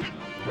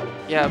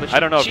 Yeah, but I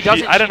don't know if she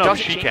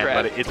can,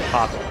 grab. but it's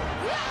possible.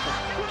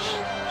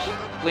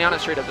 Liana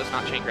straight up does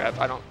not chain grab.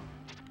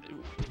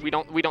 We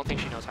don't think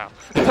she knows how.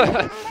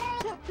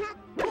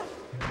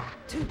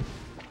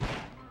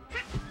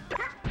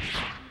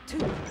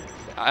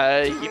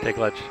 Take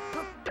ledge.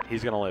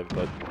 He's gonna live,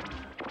 but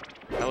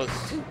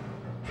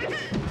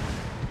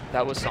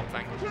that was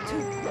something.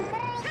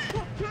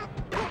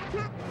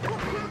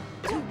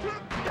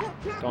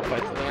 Don't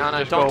fight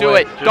Liana. Don't do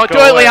it. Don't do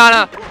it,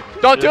 Liana.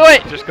 Don't do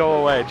it. Just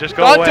go away. Just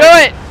go away. Don't do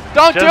it.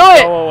 Don't do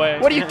it. Go away.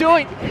 What are you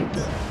doing?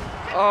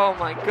 Oh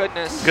my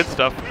goodness. Good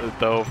stuff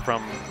though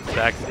from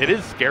Stacks. It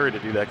is scary to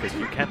do that because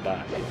you can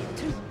die.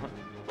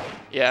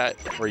 Yeah.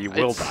 Or you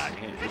will die.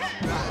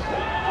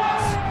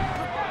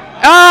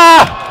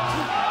 Ah!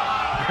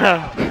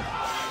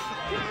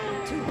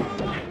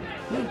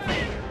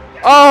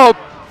 Oh!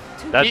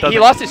 He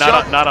lost his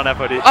shot. Not on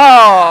FOD.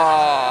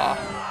 Oh!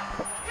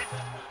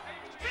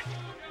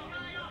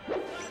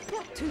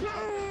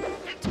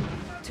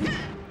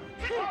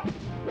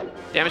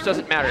 Damage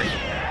doesn't matter.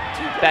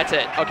 That's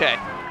it. Okay.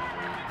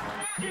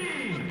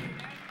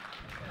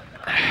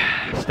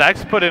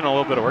 Stacks put in a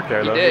little bit of work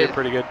there, though. He did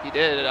pretty good. He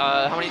did.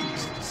 How many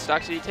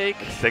stocks did he take?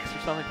 6 or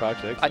something? 5,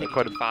 6? I think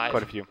quite 5.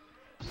 Quite a few.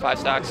 5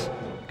 stocks.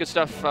 Good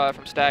stuff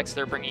from Stacks.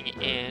 They're bringing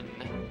in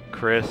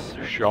Chris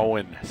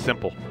showing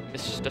Simple.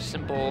 Mr.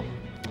 Simple.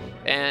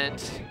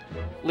 And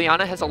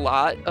Liana has a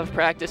lot of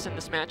practice in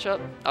this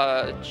matchup.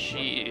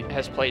 She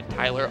has played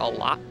Tyler a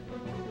lot.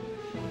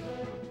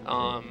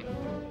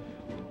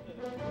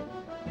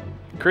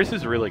 Chris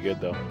is really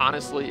good though.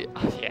 Honestly,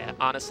 yeah.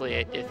 Honestly,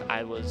 if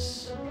I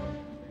was,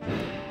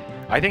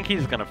 I think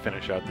he's gonna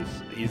finish out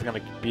this. He's gonna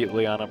beat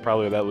Liana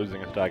probably without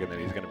losing a stock, and then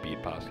he's gonna beat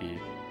Posky.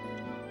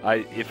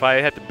 If I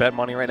had to bet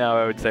money right now,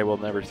 I would say we'll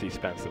never see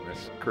Spence in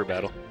this crew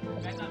battle.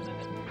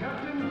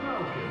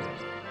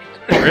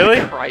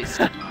 Really? Christ.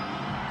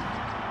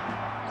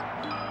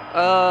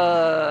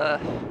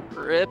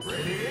 Rip.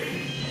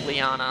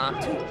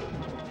 Liana.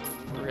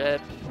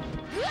 Rip.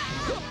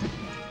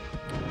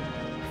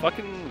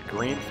 Fucking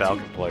Green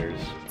Falcon players.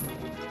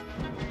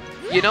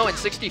 You know, in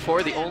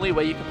 64, the only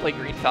way you can play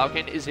Green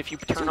Falcon is if you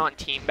turn on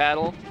Team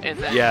Battle, and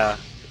then... Yeah.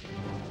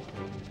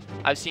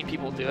 I've seen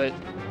people do it.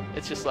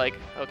 It's just like,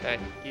 okay,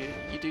 you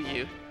do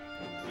you.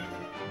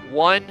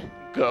 1,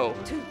 go.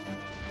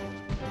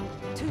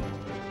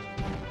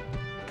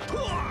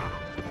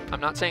 I'm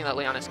not saying that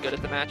Liana's good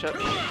at the matchup,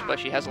 but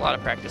she has a lot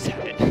of practice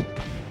at it.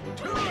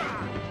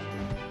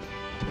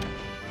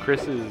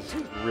 Chris is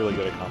really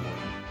good at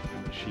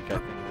comboing Sheik, I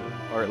think.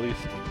 Or at least,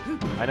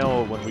 I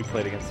know when we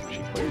played against some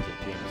Sheik players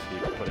in teams, he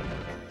would put in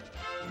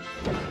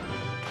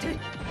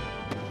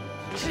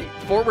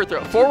Forward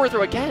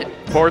throw again.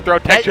 Forward throw,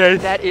 tech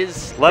chase. That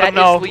is Let him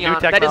know.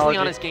 That is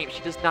Liana's game.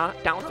 She does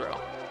not down throw.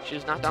 She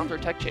does not down throw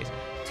tech chase.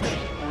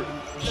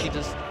 She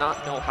does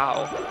not know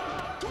how.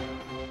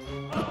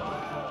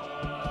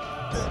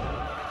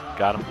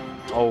 Got him.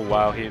 Oh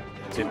wow, he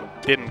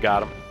didn't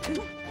got him.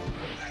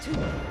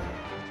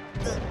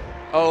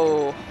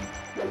 Oh,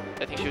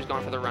 I think she was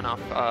going for the runoff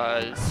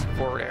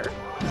forward air.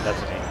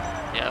 That's me.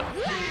 Yeah.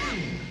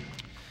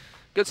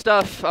 Good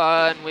stuff,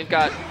 and we've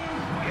got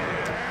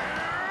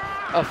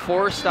a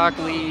 4-stock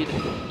lead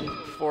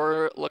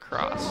for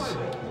Crosse.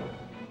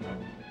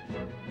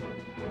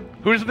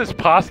 Who's this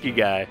Posky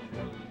guy?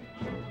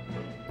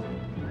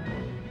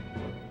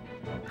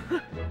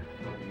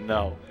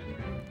 No.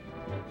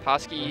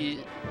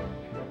 Posky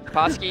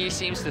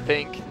seems to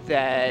think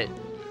that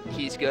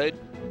he's good,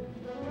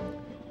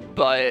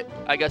 but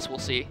I guess we'll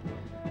see.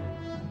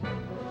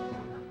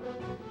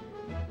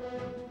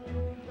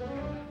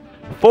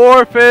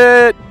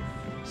 Forfeit!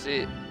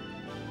 See.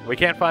 We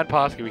can't find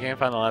Posky. We can't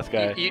find the last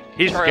guy.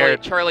 He's Charlie,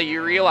 scared. Charlie,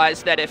 you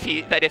realize that if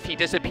he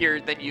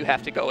disappeared, then you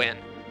have to go in.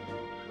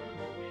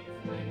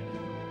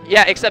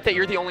 Yeah, except that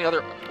you're the only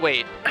other.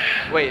 Wait,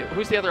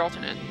 who's the other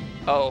alternate?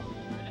 Oh.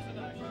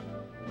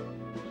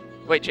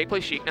 Wait, Jake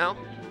plays Sheik now?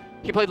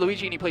 He played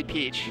Luigi and he played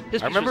Peach.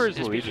 I remember his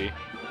Luigi. Peach.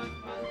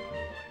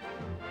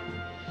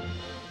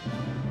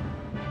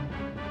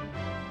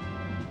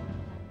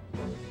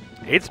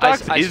 8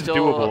 stocks is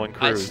doable in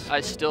crews.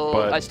 I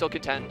still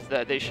contend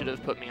that they should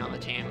have put me on the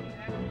team.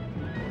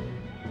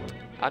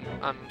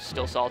 I'm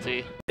still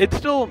salty. It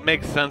still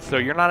makes sense though.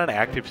 You're not an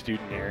active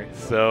student here,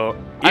 so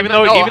even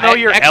though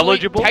you're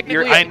eligible,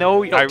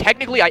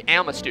 technically I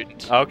am a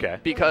student. Okay.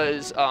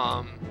 Because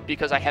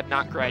I have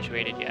not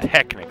graduated yet.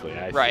 Technically,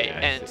 I see. Right,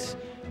 and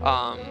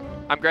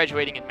I'm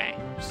graduating in May.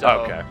 So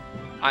okay.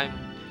 I'm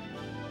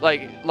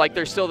like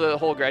there's still the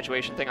whole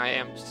graduation thing. I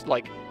am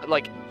like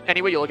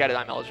any way you look at it,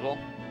 I'm eligible,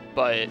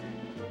 but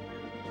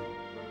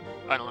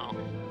I don't know.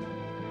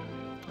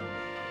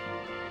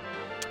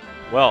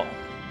 Well,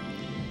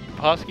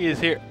 Posky is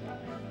here.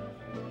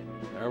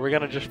 Are we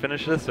gonna just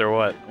finish this or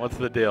what? What's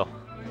the deal?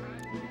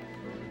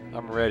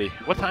 I'm ready.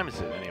 What time is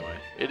it anyway?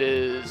 It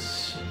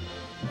is.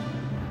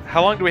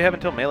 How long do we have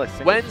until Melee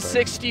Singles? When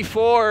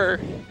 64.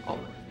 Oh.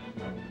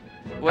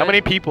 How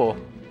many people?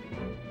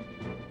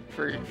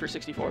 For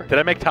 64. Did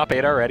I make top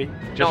 8 already?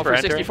 Just no, for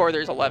entering? 64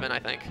 there's 11, I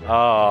think.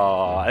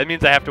 Oh, that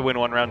means I have to win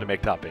 1 round to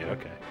make top 8.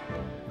 Okay.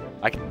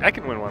 I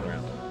can win 1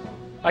 round.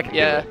 I can.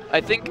 Yeah,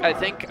 I think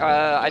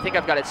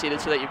I've got it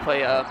seated so that you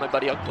play my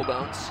buddy Uncle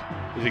Bones.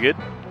 Is he good?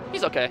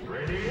 He's okay.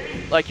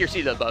 Like you're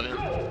seated above him.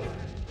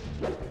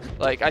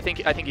 Like I think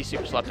he's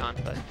super slept on.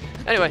 But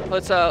anyway,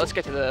 let's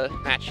get to the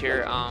match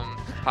here.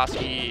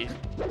 Posky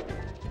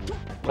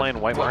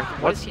playing White Mark.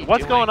 What's doing?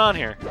 going on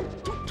here?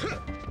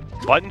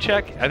 Button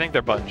check? I think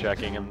they're button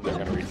checking and they're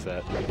gonna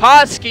reset.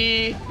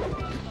 Posky,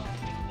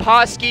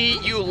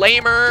 you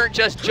lamer!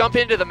 Just jump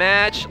into the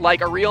match like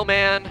a real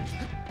man.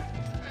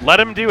 Let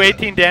him do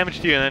 18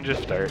 damage to you and then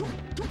just start.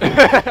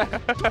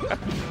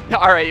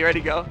 All right, you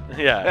ready to go?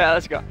 Yeah. Yeah,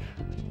 let's go.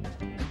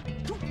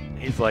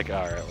 He's like,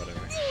 all right, whatever.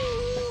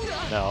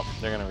 No,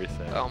 they're gonna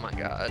reset. Oh my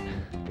God.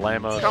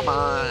 Lamos. Come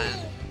on.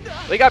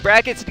 We got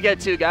brackets to get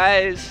to,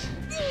 guys.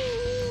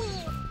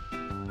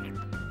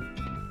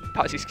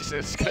 Posky's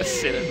just gonna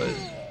sit in the.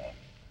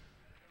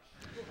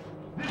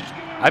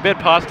 I bet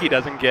Posky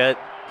doesn't get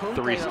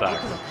 3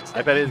 stocks.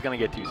 I bet he's gonna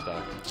get 2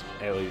 stocks,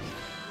 at least.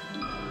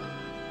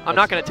 I'm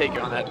not going to take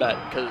you on that bet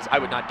because I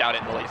would not doubt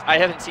it in the least. I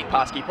haven't seen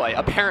Posky play.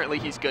 Apparently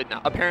he's good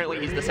now. Apparently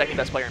he's the 2nd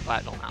best player in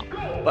Platteville now.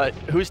 But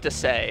who's to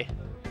say?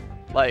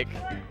 Like,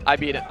 I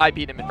beat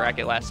him in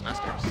bracket last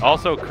semester. So.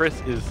 Also, Chris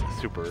is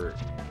super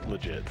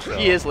legit. So.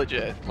 He is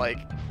legit. Like,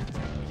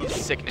 he's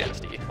sick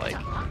nasty. Like,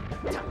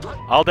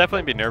 I'll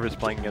definitely be nervous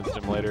playing against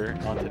him later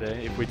on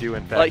today if we do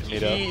in fact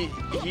meet up.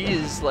 He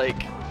is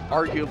like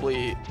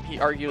arguably,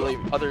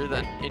 other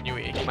than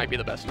Inui, he might be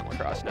the best in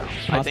lacrosse now.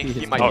 I think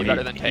he might be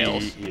better than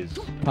Tails.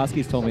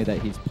 Posky's told me that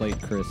he's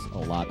played Chris a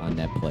lot on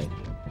net play.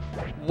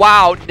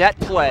 Wow, net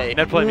play.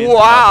 Net play means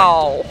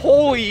wow, nothing.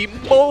 Holy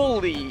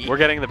moly. We're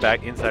getting the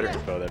back insider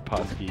info that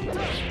Posky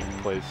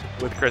plays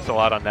with Chris a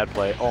lot on net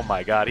play. Oh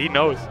my god, he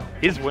knows.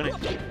 He's winning.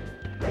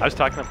 I was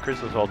talking up Chris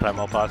this whole time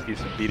while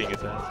Posky's beating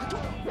his ass.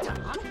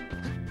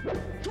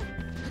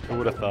 Who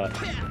would have thought?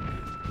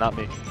 Not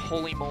me.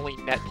 Holy moly,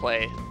 net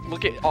play.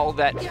 Look at all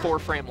that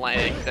 4-frame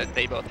lag that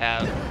they both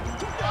have.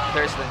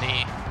 There's the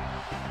knee.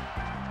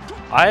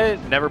 I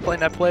never play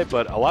net play,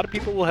 but a lot of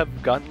people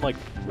have gotten like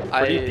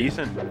pretty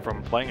decent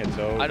from playing it.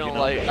 So I don't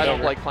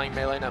like playing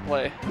melee net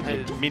play.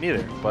 Me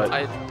neither, but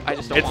I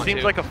just don't want to. It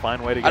seems like a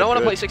fine way to get I don't want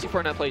to good. play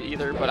 64 net play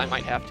either, but I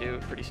might have to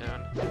pretty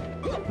soon.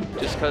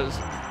 Just because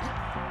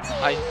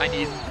I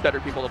need better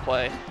people to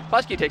play.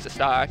 Posky takes a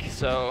stock,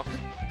 so.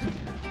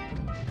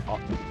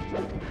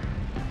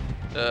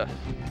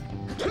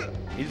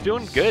 He's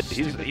doing good.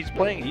 He's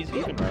playing. He's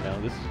even right now.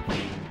 This is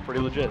pretty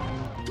legit.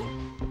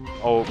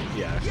 Oh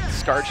yeah.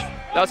 Scar.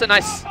 That was a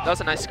nice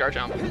scar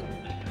jump.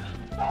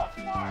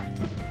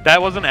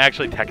 That wasn't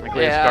actually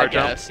technically a scar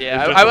jump.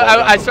 Yeah,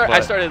 I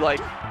started like.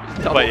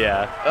 Double. But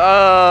yeah.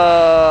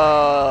 Oh.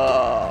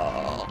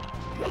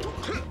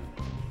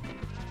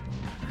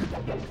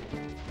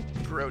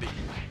 Grody.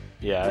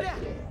 Yeah.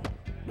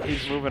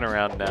 He's moving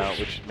around now,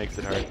 which makes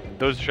it hard.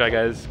 Those Shy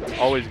Guys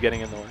always getting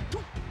in the way.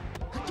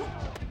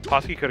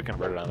 Posky could have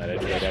converted on that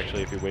edge right,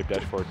 actually, if he wave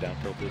dash forward down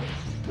tilted.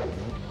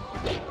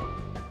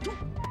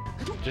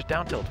 Just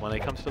down tilt when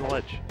it comes to the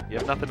ledge. You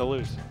have nothing to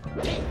lose.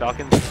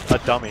 Falcon's a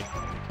dummy.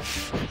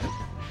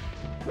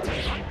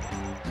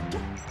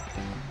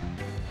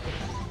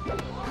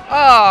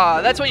 Ah,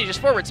 that's when you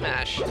just forward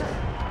smash.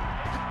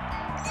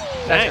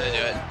 That's gonna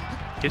do it.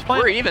 He's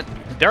playing. We're even.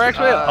 There are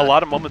actually a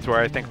lot of moments where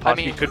I think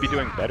Posky could be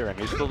doing better, and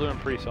he's still doing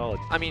pretty solid.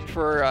 I mean,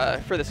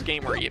 for this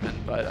game we're even,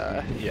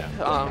 but yeah.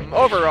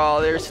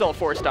 Overall, there's still a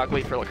 4-stock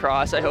lead for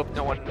lacrosse. I hope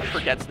no one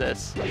forgets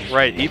this.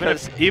 Right. Even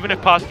if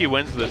Posky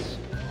wins this,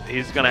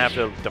 he's gonna have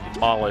to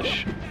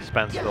demolish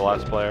Spence, the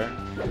last player.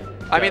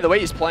 I mean, the way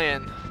he's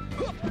playing,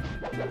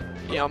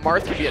 you know,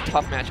 Marth could be a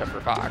tough matchup for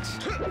Fox.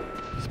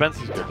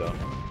 Spence is good though.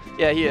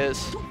 Yeah, he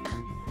is.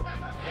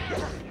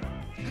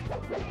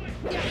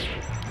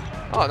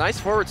 Oh, nice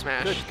forward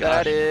smash. Good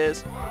that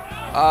is. You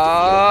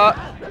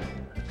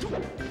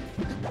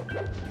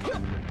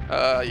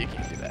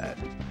can't do that.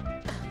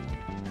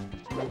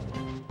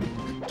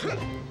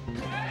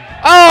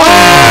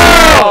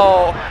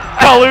 Oh!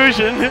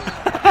 Collusion!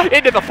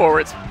 Into the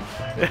forwards.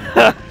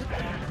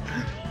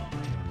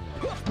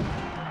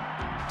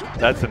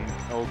 That's an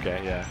okay,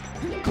 yeah.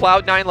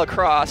 Cloud9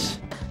 lacrosse.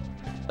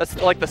 That's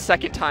like the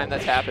second time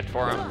that's happened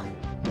for him.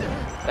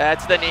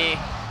 That's the knee.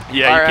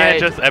 Yeah, you can't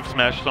just F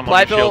smash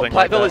someone shielding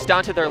like that. Platteville is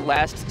down to their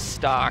last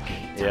stock.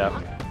 Yeah.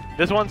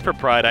 This one's for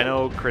pride. I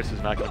know Chris is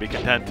not going to be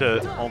content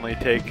to only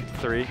take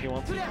 3. He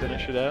wants to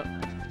finish it out.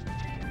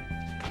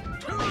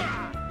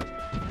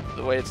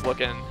 The way it's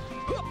looking,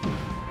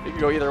 it can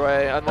go either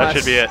way. Unless that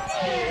should be it.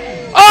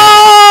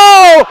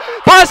 Oh!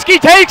 Posky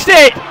takes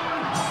it!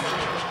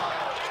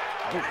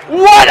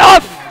 What a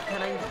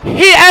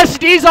he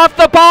SDs off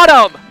the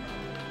bottom!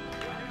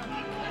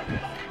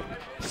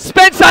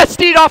 Spence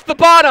SD'd off the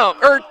bottom,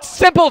 or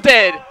Simple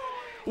did.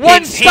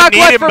 One stock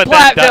left for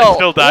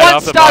Platteville. One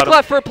stock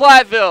left for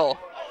Platteville.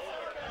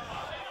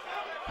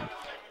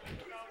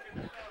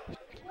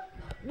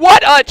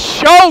 What a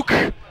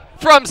choke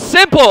from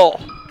Simple.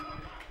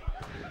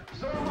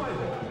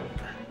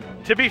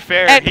 To be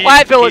fair, and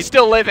Platteville is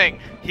still living.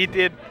 He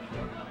could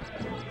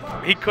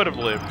have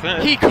lived.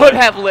 He could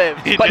have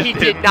lived, but he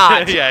did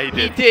not. Yeah, he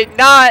did. He did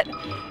not,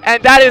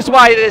 and that is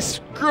why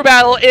this crew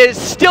battle is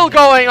still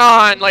going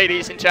on,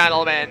 ladies and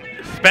gentlemen.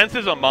 Spence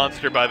is a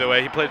monster, by the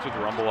way. He plays with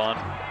Rumble on.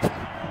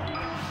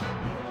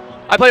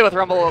 I play with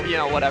Rumble, you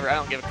know, whatever. I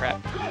don't give a crap.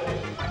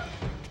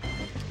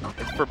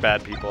 It's for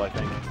bad people, I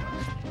think.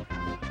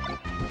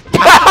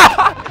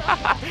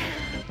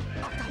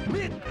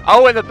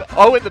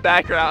 in the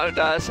background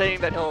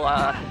saying that he'll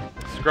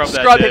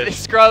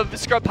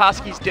scrub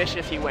Posky's dish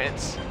if he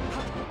wins.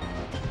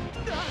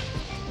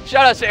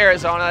 Shout out to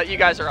Arizona. You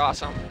guys are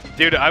awesome.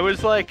 Dude, I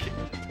was like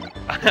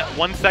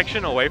one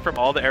section away from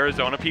all the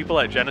Arizona people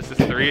at Genesis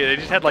 3. They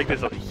just had like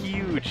this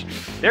huge.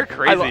 They're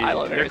crazy. I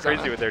love They're Arizona.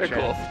 crazy with their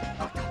chants.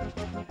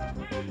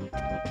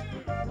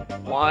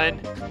 Cool. 1,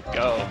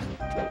 go.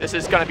 This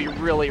is going to be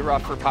really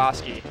rough for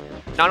Posky.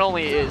 Not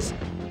only is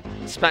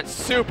Spence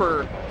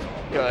super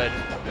good,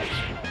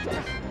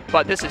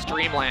 but this is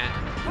Dreamland.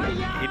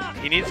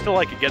 He needs to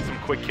like get some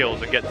quick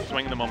kills and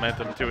swing the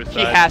momentum to his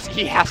side.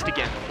 He has to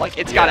get like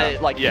it's gotta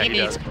like he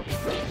needs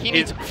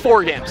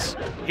 4 games.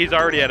 He's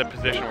already at a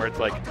position where it's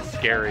like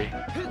scary.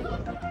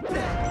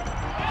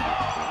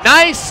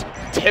 Nice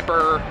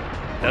tipper.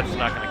 That's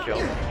not gonna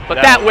kill.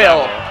 But that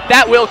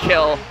will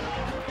kill.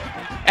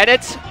 And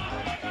it's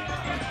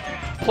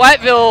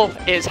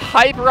Platteville is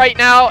hype right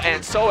now,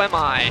 and so am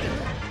I.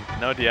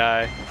 No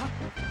DI.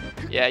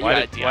 Yeah, you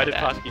got to DI Why did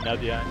that. Posky not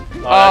DI?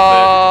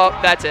 Oh,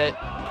 that's it.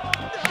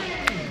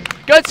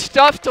 Good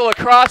stuff to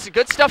Lacrosse.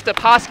 Good stuff to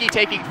Posky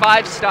taking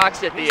 5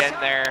 stocks at the end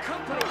there.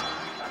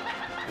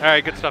 All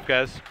right, good stuff,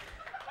 guys.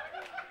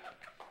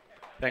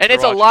 Thanks and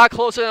it's watching. A lot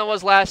closer than it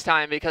was last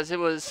time because it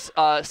was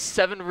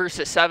 7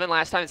 versus 7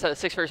 last time instead of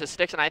 6 versus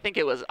 6, and I think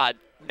it was a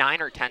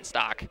 9 or 10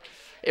 stock.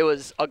 It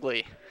was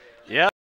ugly. Yeah.